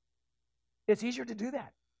 It's easier to do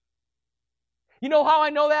that. You know how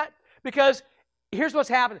I know that? Because here's what's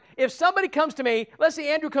happening. If somebody comes to me, let's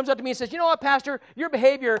say Andrew comes up to me and says, you know what, Pastor, your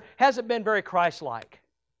behavior hasn't been very Christ-like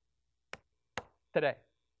today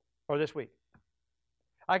or this week.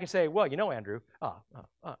 I can say, well, you know, Andrew,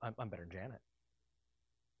 I'm better than Janet.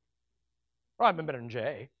 Or I've been better than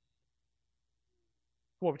Jay.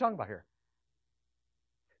 What are we talking about here?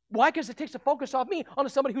 Why? Because it takes the focus off me onto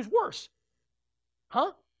somebody who's worse.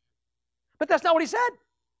 Huh? But that's not what he said.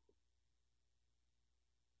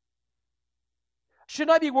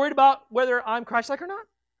 Shouldn't I be worried about whether I'm Christ-like or not?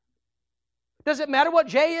 Does it matter what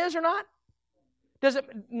Jay is or not? Does it?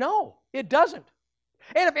 No, it doesn't.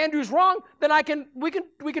 And if Andrew's wrong, then we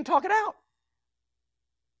can talk it out.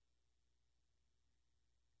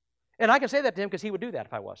 And I can say that to him because he would do that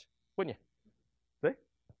if I was, wouldn't you? See?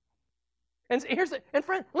 And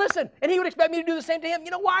friend, listen, and he would expect me to do the same to him. You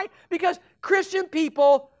know why? Because Christian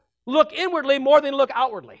people look inwardly more than look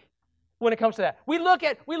outwardly when it comes to that. We look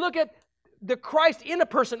at the Christ in a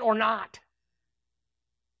person or not.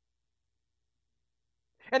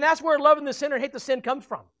 And that's where loving the sinner and hate the sin comes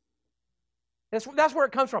from. That's where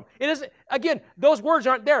it comes from. It isn't, again, those words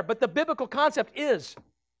aren't there, but the biblical concept is.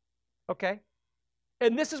 Okay?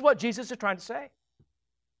 And this is what Jesus is trying to say.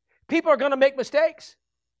 People are going to make mistakes.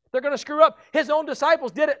 They're going to screw up. His own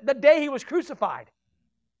disciples did it the day he was crucified.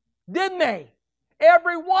 Didn't they?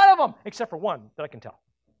 Every one of them, except for one that I can tell.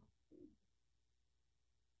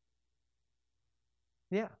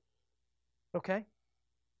 Yeah. Okay?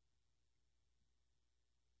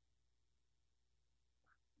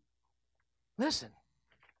 Listen.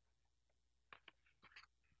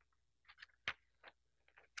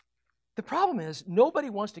 The problem is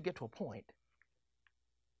nobody wants to get to a point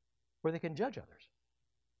where they can judge others.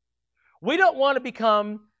 We don't want to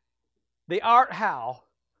become the Art Howe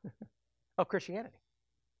of Christianity.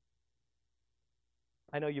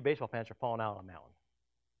 I know you baseball fans are falling out on that one.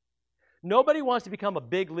 Nobody wants to become a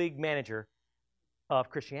big league manager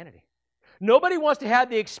of Christianity. Nobody wants to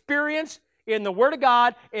have the experience in the Word of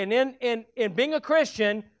God and in being a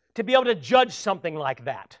Christian to be able to judge something like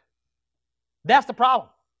that. That's the problem.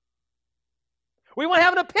 We want to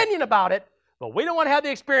have an opinion about it, but we don't want to have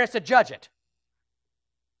the experience to judge it.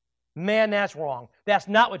 Man, that's wrong. That's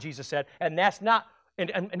not what Jesus said, and that's not,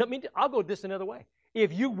 and I mean, I'll go this another way.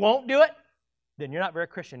 If you won't do it, then you're not very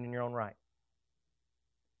Christian in your own right.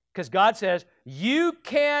 Because God says, you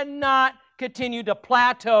cannot continue to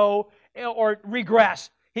plateau or regress.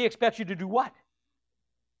 He expects you to do what?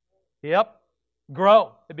 Yep.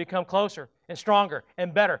 Grow and become closer and stronger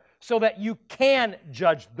and better so that you can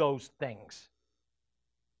judge those things.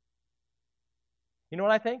 You know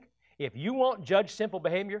what I think? If you won't judge simple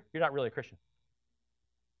behavior, you're not really a Christian.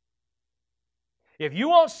 If you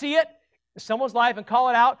won't see it in someone's life and call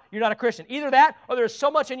it out, you're not a Christian. Either that or there's so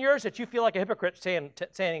much in yours that you feel like a hypocrite saying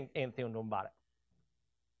anything to them about it.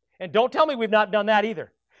 And don't tell me we've not done that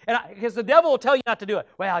either. Because the devil will tell you not to do it.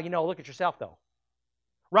 Well, look at yourself though.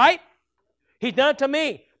 Right? He's done it to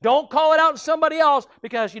me. Don't call it out to somebody else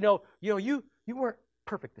because, you weren't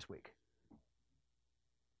perfect this week.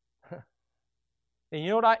 And you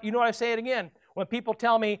know what I say it again? When people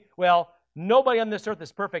tell me, well, nobody on this earth is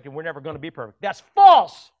perfect and we're never going to be perfect. That's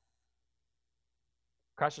false.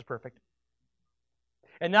 Christ is perfect.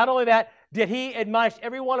 And not only that, did he admonish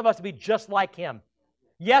every one of us to be just like him?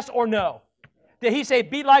 Yes or no? Did he say,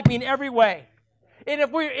 be like me in every way? And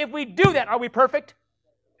if we do that, are we perfect?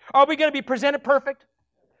 Are we going to be presented perfect?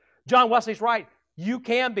 John Wesley's right. You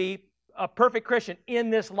can be a perfect Christian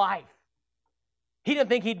in this life. He didn't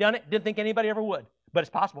think he'd done it, didn't think anybody ever would, but it's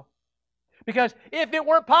possible. Because if it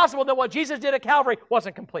weren't possible, then what Jesus did at Calvary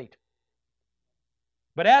wasn't complete.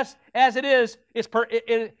 But as it is,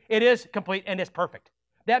 it is complete and it's perfect.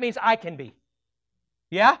 That means I can be.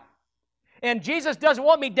 Yeah? And Jesus doesn't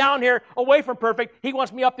want me down here away from perfect. He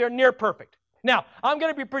wants me up there near perfect. Now, I'm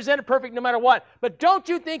going to be presented perfect no matter what. But don't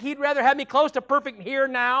you think He'd rather have me close to perfect here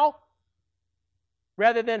now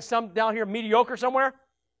rather than some down here mediocre somewhere?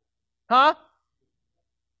 Huh?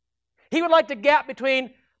 He would like the gap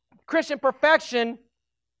between Christian perfection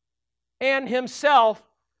and Himself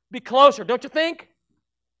be closer, don't you think?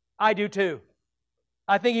 I do too.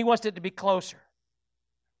 I think He wants it to be closer.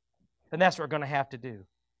 And that's what we're going to have to do.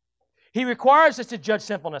 He requires us to judge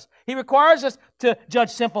sinfulness. He requires us to judge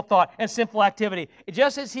sinful thought and sinful activity,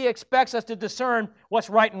 just as He expects us to discern what's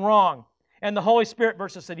right and wrong and the Holy Spirit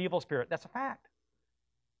versus the evil spirit. That's a fact.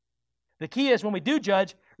 The key is when we do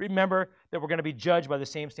judge, remember that we're going to be judged by the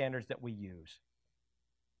same standards that we use.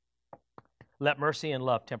 Let mercy and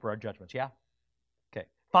love temper our judgments, yeah? Okay,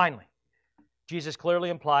 finally, Jesus clearly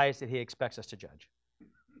implies that He expects us to judge.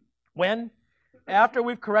 When? After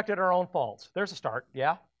we've corrected our own faults. There's a start,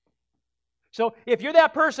 yeah? So if you're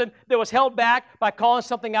that person that was held back by calling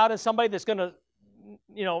something out as somebody that's going to,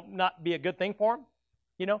 not be a good thing for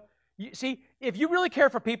them, see, if you really care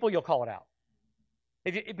for people, you'll call it out.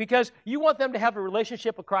 Because you want them to have a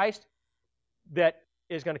relationship with Christ that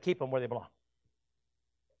is going to keep them where they belong.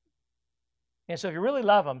 And so if you really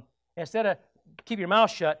love them, instead of keep your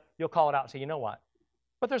mouth shut, you'll call it out and say, you know what?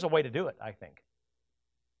 But there's a way to do it, I think.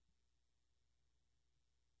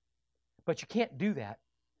 But you can't do that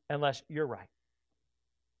unless you're right.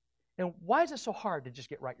 And why is it so hard to just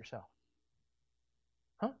get right yourself?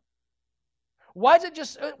 Huh? Why is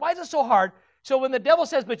it so hard? So when the devil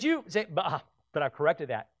says, but you say, but I've corrected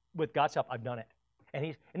that. With God's help, I've done it.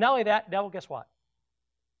 And not only that, devil, guess what?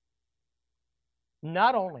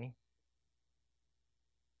 Not only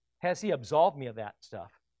has he absolved me of that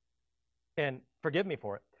stuff and forgive me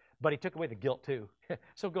for it, but he took away the guilt too.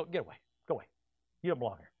 So get away. Go away. You don't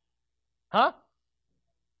belong here. Huh?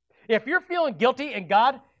 If you're feeling guilty and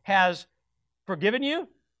God has forgiven you,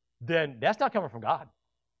 then that's not coming from God.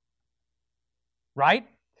 Right?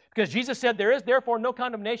 Because Jesus said there is therefore no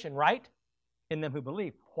condemnation, right? In them who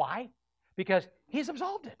believe. Why? Because He's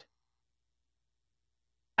absolved it.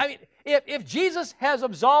 I mean, if Jesus has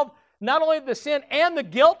absolved not only the sin and the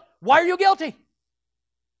guilt, why are you guilty?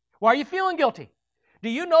 Why are you feeling guilty? Do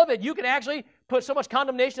you know that you can actually put so much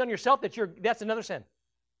condemnation on yourself that that's another sin?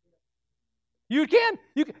 You can.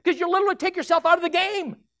 Because you literally take yourself out of the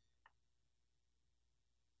game.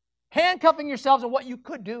 Handcuffing yourselves on what you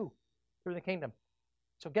could do through the kingdom.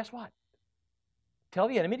 So guess what? Tell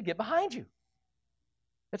the enemy to get behind you.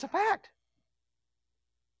 It's a fact.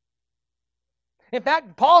 In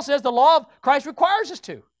fact, Paul says the law of Christ requires us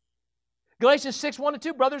to. Galatians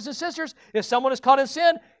 6:1-2, brothers and sisters, if someone is caught in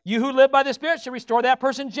sin, you who live by the Spirit should restore that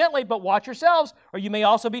person gently, but watch yourselves, or you may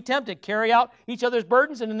also be tempted. Carry out each other's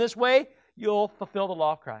burdens, and in this way, you'll fulfill the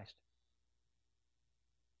law of Christ.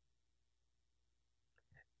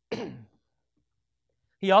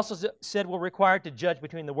 He also said we're required to judge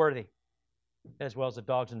between the worthy as well as the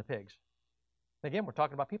dogs and the pigs. Again, we're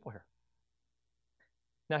talking about people here.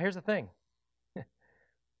 Now, here's the thing.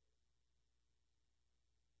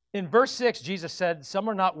 In verse 6, Jesus said, some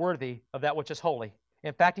are not worthy of that which is holy.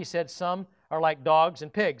 In fact, He said some are like dogs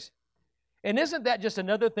and pigs. And isn't that just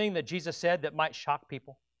another thing that Jesus said that might shock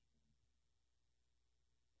people?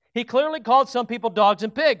 He clearly called some people dogs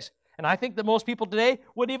and pigs. And I think that most people today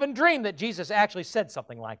would even dream that Jesus actually said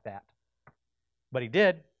something like that. But He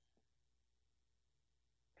did.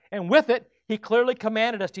 And with it, He clearly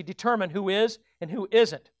commanded us to determine who is and who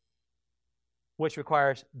isn't, which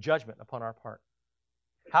requires judgment upon our part.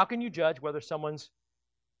 How can you judge whether someone's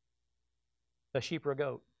a sheep or a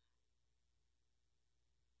goat?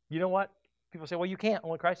 You know what? People say, well, you can't.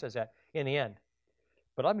 Only Christ says that in the end.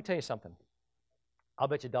 But let me tell you something. I'll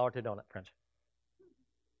bet you $1 to a donut, friends.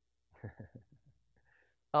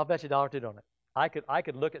 I'll bet you $1 to a donut. I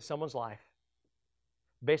could look at someone's life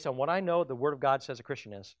based on what I know the Word of God says a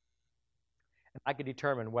Christian is, and I could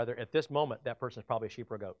determine whether at this moment that person is probably a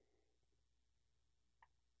sheep or a goat.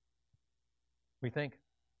 We think.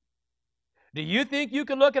 Do you think you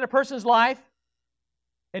can look at a person's life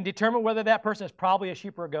and determine whether that person is probably a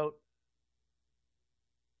sheep or a goat?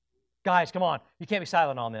 Guys, come on. You can't be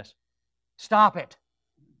silent on this. Stop it.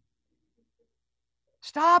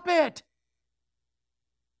 Stop it.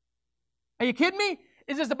 Are you kidding me?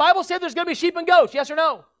 Does the Bible say there's going to be sheep and goats? Yes or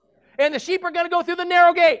no? And the sheep are going to go through the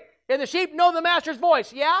narrow gate. And the sheep know the master's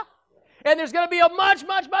voice. Yeah? And there's going to be a much,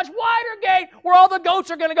 much, much wider gate where all the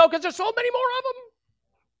goats are going to go because there's so many more of them.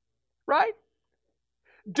 Right?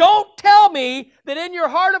 Don't tell me that in your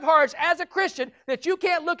heart of hearts as a Christian that you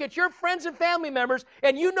can't look at your friends and family members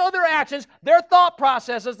and you know their actions, their thought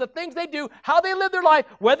processes, the things they do, how they live their life,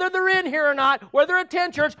 whether they're in here or not, whether they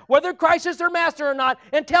attend church, whether Christ is their master or not,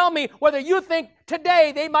 and tell me whether you think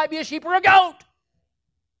today they might be a sheep or a goat.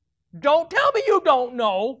 Don't tell me you don't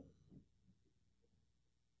know.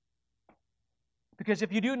 Because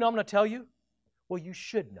if you do know, I'm going to tell you, well, you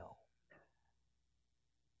should know.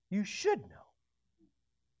 You should know.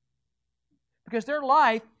 Because their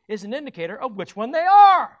life is an indicator of which one they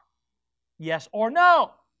are. Yes or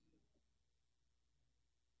no.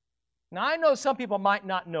 Now, I know some people might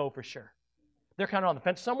not know for sure. They're kind of on the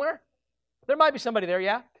fence somewhere. There might be somebody there,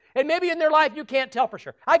 yeah. And maybe in their life you can't tell for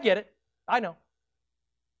sure. I get it. I know.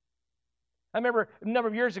 I remember a number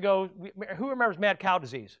of years ago, who remembers mad cow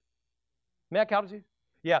disease? Mad cow disease?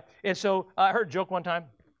 Yeah. And so I heard a joke one time,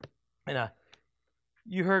 and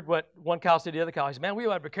you heard what one cow said to the other cow. He said, man, we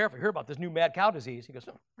ought to be careful. You hear about this new mad cow disease. He goes,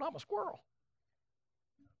 no, I'm a squirrel.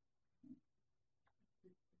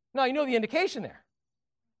 Now, you know the indication there.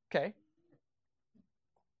 Okay.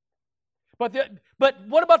 But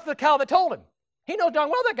what about the cow that told him? He knows darn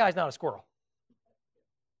well that guy's not a squirrel.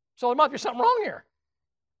 So there must be something wrong here.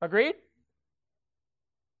 Agreed?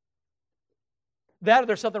 That or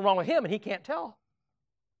there's something wrong with him and he can't tell.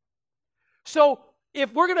 So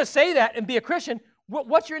if we're going to say that and be a Christian,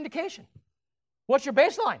 what's your indication? What's your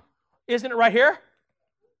baseline? Isn't it right here?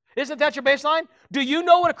 Isn't that your baseline? Do you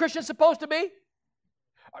know what a Christian's supposed to be?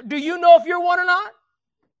 Do you know if you're one or not?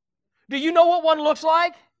 Do you know what one looks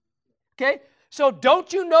like? Okay, so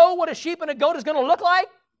don't you know what a sheep and a goat is going to look like?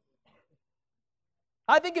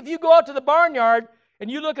 I think if you go out to the barnyard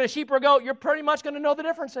and you look at a sheep or a goat, you're pretty much going to know the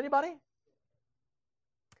difference. Anybody?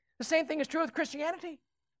 The same thing is true with Christianity.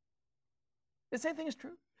 The same thing is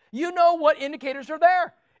true. You know what indicators are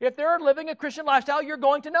there. If they're living a Christian lifestyle, you're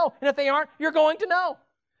going to know. And if they aren't, you're going to know.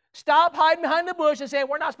 Stop hiding behind the bush and saying,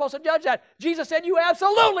 we're not supposed to judge that. Jesus said, you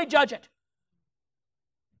absolutely judge it.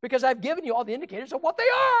 Because I've given you all the indicators of what they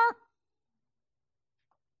are.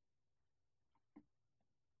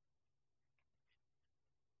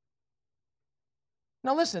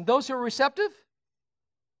 Now listen, those who are receptive,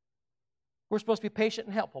 we're supposed to be patient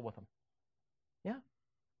and helpful with them. Yeah?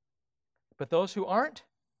 But those who aren't,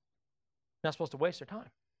 not supposed to waste their time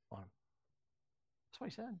on them. That's what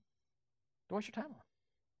he said. Don't waste your time on them.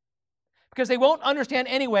 Because they won't understand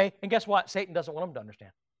anyway, and guess what? Satan doesn't want them to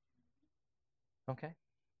understand. Okay?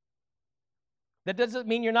 That doesn't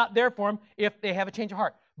mean you're not there for them if they have a change of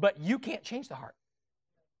heart. But you can't change the heart.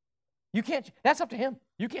 You can't. That's up to him.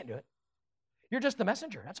 You can't do it. You're just the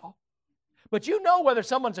messenger, that's all. But you know whether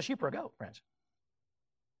someone's a sheep or a goat, friends.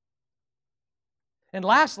 And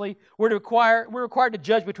lastly, we're required to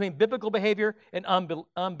judge between biblical behavior and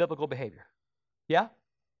unbiblical behavior. Yeah?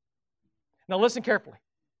 Now listen carefully.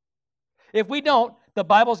 If we don't, the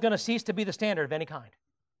Bible's going to cease to be the standard of any kind.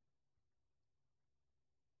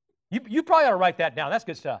 You probably ought to write that down. That's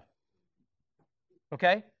good stuff.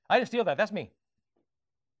 Okay? I didn't steal that. That's me.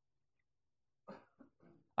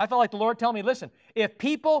 I felt like the Lord telling me, listen, if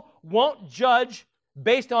people won't judge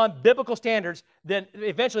based on biblical standards, then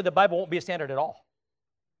eventually the Bible won't be a standard at all.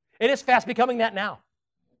 It is fast becoming that now.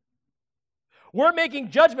 We're making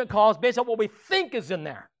judgment calls based on what we think is in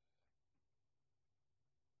there.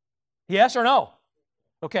 Yes or no?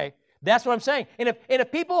 Okay, that's what I'm saying. And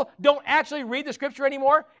if people don't actually read the Scripture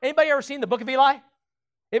anymore, anybody ever seen the book of Eli?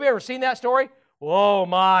 Anybody ever seen that story? Oh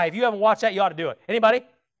my, if you haven't watched that, you ought to do it. Anybody?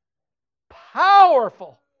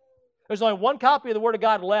 Powerful. There's only one copy of the Word of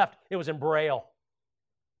God left. It was in Braille.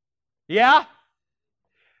 Yeah?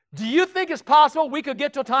 Do you think it's possible we could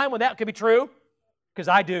get to a time when that could be true? Because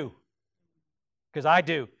I do. Because I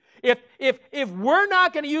do. If we're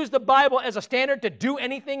not going to use the Bible as a standard to do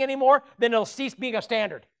anything anymore, then it'll cease being a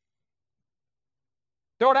standard.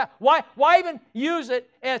 Throw it out. Why even use it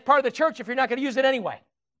as part of the church if you're not going to use it anyway?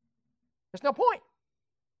 There's no point.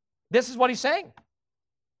 This is what he's saying.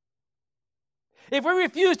 If we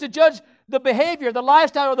refuse to judge the behavior, the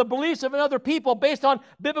lifestyle, or the beliefs of other people based on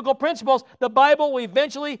biblical principles, the Bible will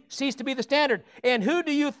eventually cease to be the standard. And who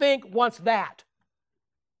do you think wants that?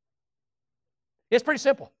 It's pretty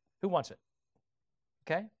simple. Who wants it?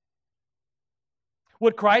 Okay?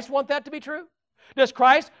 Would Christ want that to be true? Does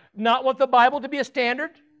Christ not want the Bible to be a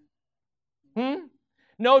standard?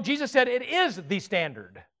 No, Jesus said it is the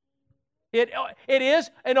standard. It is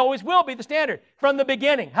and always will be the standard from the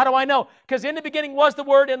beginning. How do I know? Because in the beginning was the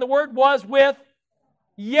Word, and the Word was with.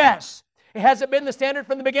 Yes. Has it been the standard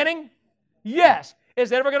from the beginning? Yes.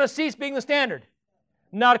 Is it ever going to cease being the standard?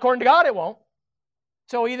 Not according to God, it won't.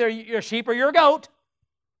 So either you're a sheep or you're a goat.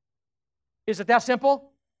 Is it that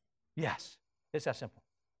simple? Yes, it's that simple.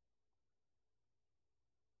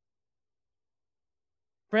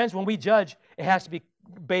 Friends, when we judge, it has to be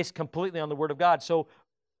based completely on the Word of God. So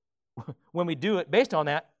when we do it based on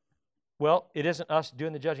that, well, it isn't us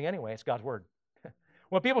doing the judging anyway. It's God's Word.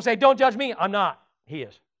 When people say, don't judge me, I'm not. He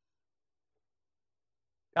is.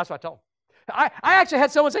 That's what I told them. I actually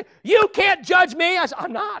had someone say, you can't judge me. I said,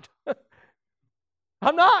 I'm not.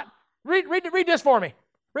 I'm not. Read this for me.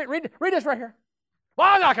 Read this right here. Well,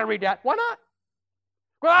 I'm not going to read that. Why not?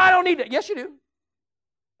 Well, I don't need it. Yes, you do.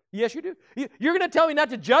 Yes, you do. You're going to tell me not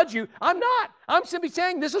to judge you. I'm not. I'm simply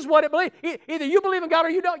saying this is what it believes. Either you believe in God or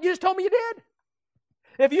you don't. You just told me you did.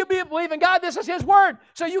 If you believe in God, this is His Word.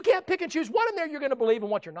 So you can't pick and choose what in there you're going to believe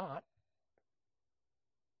and what you're not.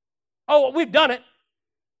 Oh, well, we've done it.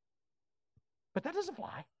 But that doesn't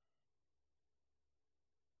fly.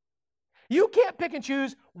 You can't pick and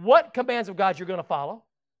choose what commands of God you're going to follow.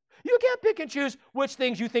 You can't pick and choose which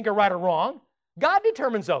things you think are right or wrong. God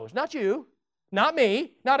determines those, not you, not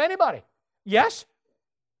me, not anybody. Yes?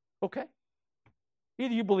 Okay.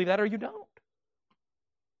 Either you believe that or you don't.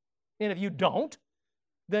 And if you don't,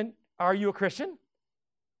 then are you a Christian?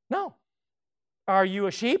 No. Are you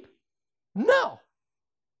a sheep? No.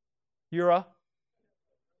 You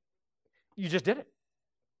just did it.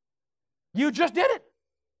 You just did it.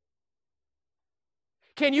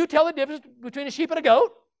 Can you tell the difference between a sheep and a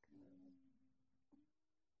goat?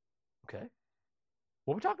 Okay.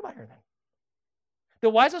 What are we talking about here then?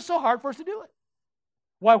 Then why is it so hard for us to do it?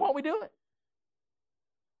 Why won't we do it?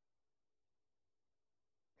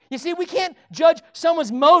 You see, we can't judge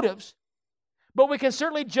someone's motives, but we can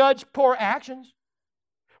certainly judge poor actions.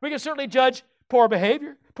 We can certainly judge poor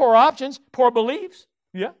behavior, poor options, poor beliefs.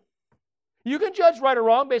 Yeah. You can judge right or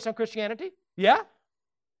wrong based on Christianity. Yeah.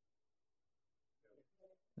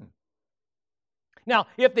 Now,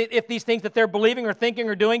 if these things that they're believing or thinking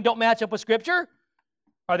or doing don't match up with Scripture,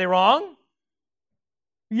 are they wrong?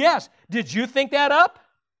 Yes. Did you think that up?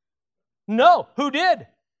 No. Who did?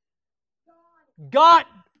 God.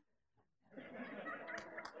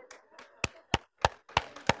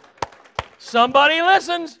 Somebody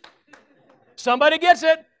listens. Somebody gets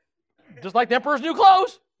it. Just like the emperor's new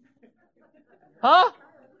clothes. Huh?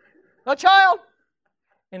 A child.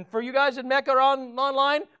 And for you guys at Mecca or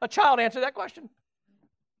online, a child answered that question.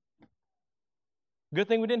 Good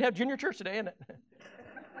thing we didn't have junior church today, isn't it?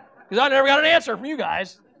 Because I never got an answer from you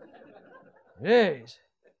guys. Jeez.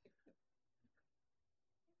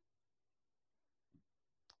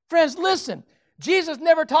 Friends, listen. Jesus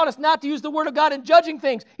never taught us not to use the Word of God in judging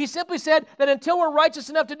things. He simply said that until we're righteous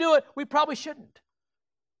enough to do it, we probably shouldn't.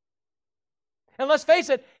 And let's face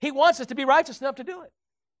it, He wants us to be righteous enough to do it.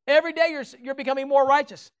 Every day you're becoming more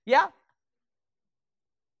righteous. Yeah?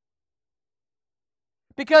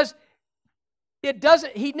 Because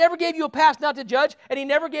He never gave you a pass not to judge, and He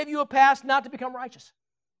never gave you a pass not to become righteous.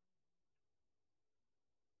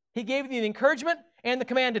 He gave you the encouragement and the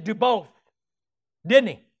command to do both. Didn't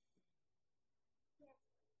He?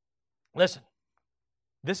 Listen,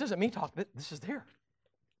 this isn't me talking. This is there.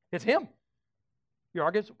 It's Him. Your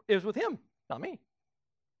argument is with Him, not me.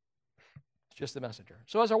 It's just the messenger.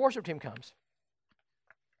 So as our worship team comes,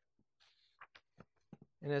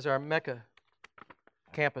 and as our Mecca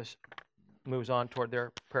campus moves on toward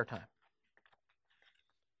their prayer time,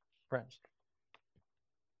 friends,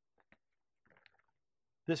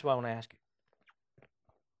 this is what I want to ask you.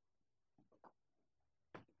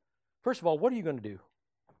 First of all, what are you going to do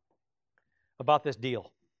about this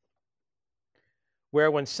deal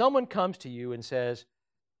where when someone comes to you and says,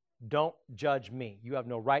 don't judge me, you have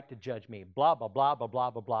no right to judge me, blah, blah, blah, blah,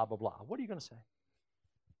 blah, blah, blah, blah, blah. What are you going to say?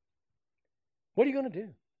 What are you going to do?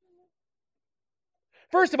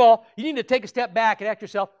 First of all, you need to take a step back and ask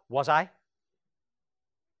yourself, was I?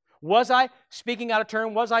 Was I speaking out of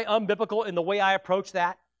turn? Was I unbiblical in the way I approached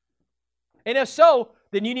that? And if so,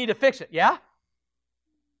 then you need to fix it, yeah?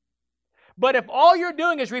 But if all you're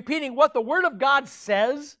doing is repeating what the Word of God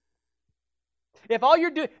says, if all you're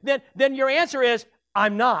doing, then your answer is,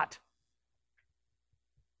 I'm not.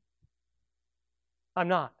 I'm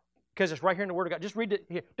not. Because it's right here in the Word of God. Just read it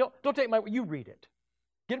here. Don't take my word. You read it.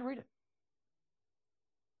 Get and read it.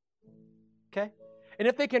 Okay? And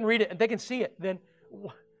if they can read it and they can see it, then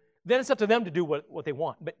it's up to them to do what they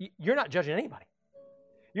want. But you're not judging anybody.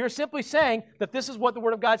 You're simply saying that this is what the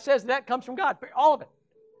Word of God says. That comes from God. All of it.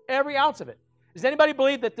 Every ounce of it. Does anybody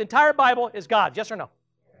believe that the entire Bible is God? Yes or no?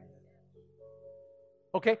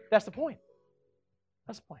 Okay, that's the point.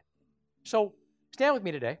 That's the point. So, stand with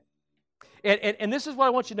me today. And this is what I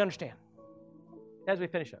want you to understand as we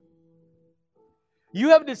finish up. You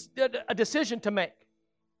have a decision to make.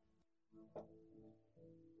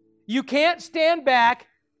 You can't stand back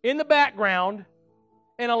in the background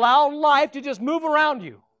and allow life to just move around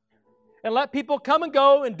you and let people come and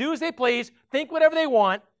go and do as they please, think whatever they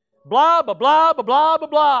want, blah, blah, blah, blah, blah, blah,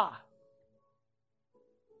 blah.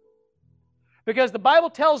 Because the Bible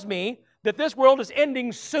tells me that this world is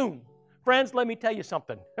ending soon. Friends, let me tell you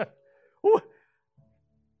something.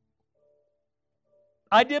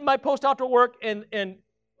 I did my postdoctoral work in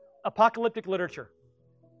apocalyptic literature,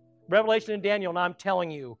 Revelation and Daniel, and I'm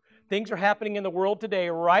telling you, things are happening in the world today,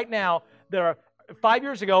 right now, that are 5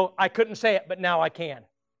 years ago, I couldn't say it, but now I can.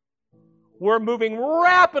 We're moving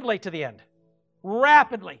rapidly to the end.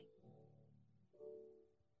 Rapidly.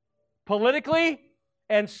 Politically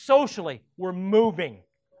and socially, we're moving.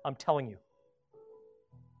 I'm telling you.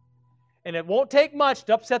 And it won't take much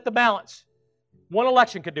to upset the balance. One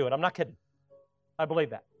election could do it. I'm not kidding. I believe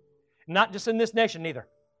that. Not just in this nation, neither.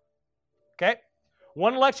 Okay?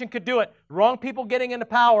 One election could do it. Wrong people getting into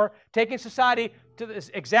power, taking society to the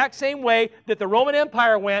exact same way that the Roman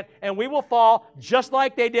Empire went, and we will fall just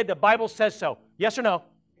like they did. The Bible says so. Yes or no?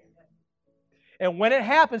 And when it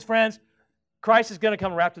happens, friends, Christ is going to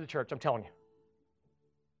come and rapture the church. I'm telling you.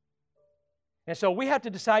 And so we have to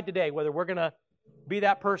decide today whether we're going to be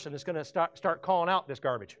that person that's going to start calling out this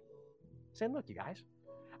garbage. Saying, look, you guys,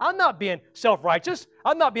 I'm not being self-righteous.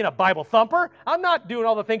 I'm not being a Bible thumper. I'm not doing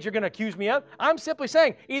all the things you're going to accuse me of. I'm simply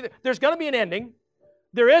saying either there's going to be an ending,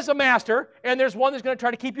 there is a master, and there's one that's going to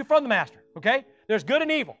try to keep you from the master. Okay? There's good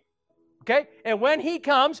and evil. Okay? And when he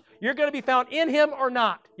comes, you're going to be found in him or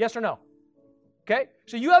not. Yes or no? Okay?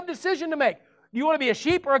 So you have a decision to make. Do you want to be a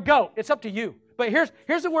sheep or a goat? It's up to you. But here's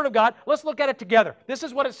the Word of God. Let's look at it together. This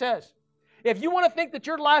is what it says. If you want to think that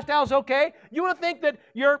your lifestyle is okay, you want to think that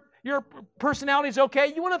your personality is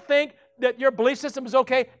okay, you want to think that your belief system is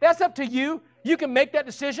okay, that's up to you. You can make that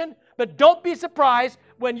decision, but don't be surprised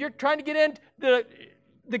when you're trying to get in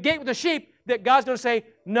the gate with the sheep that God's going to say,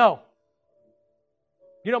 no,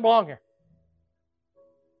 you don't belong here.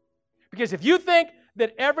 Because if you think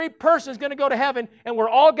that every person is going to go to heaven and we're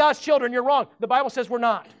all God's children, you're wrong. The Bible says we're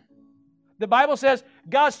not. The Bible says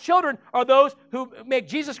God's children are those who make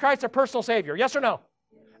Jesus Christ their personal Savior. Yes or no?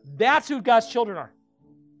 That's who God's children are.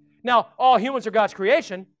 Now, all humans are God's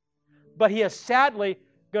creation, but He is sadly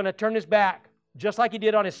going to turn His back, just like He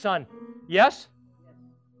did on His Son. Yes?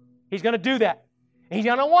 He's going to do that. He's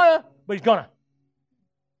going to want to, but He's going to.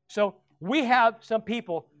 So we have some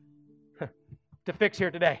people to fix here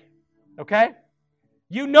today. Okay?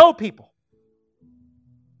 You know people.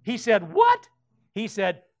 He said, what? He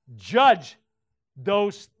said, judge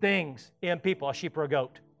those things in people, a sheep or a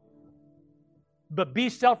goat. But be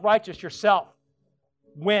self-righteous yourself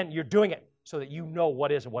when you're doing it so that you know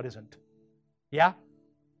what is and what isn't. Yeah?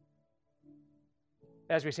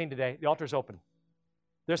 As we've seen today, the altar's open.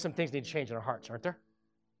 There's some things that need to change in our hearts, aren't there?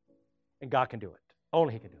 And God can do it.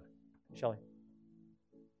 Only He can do it. Shelley?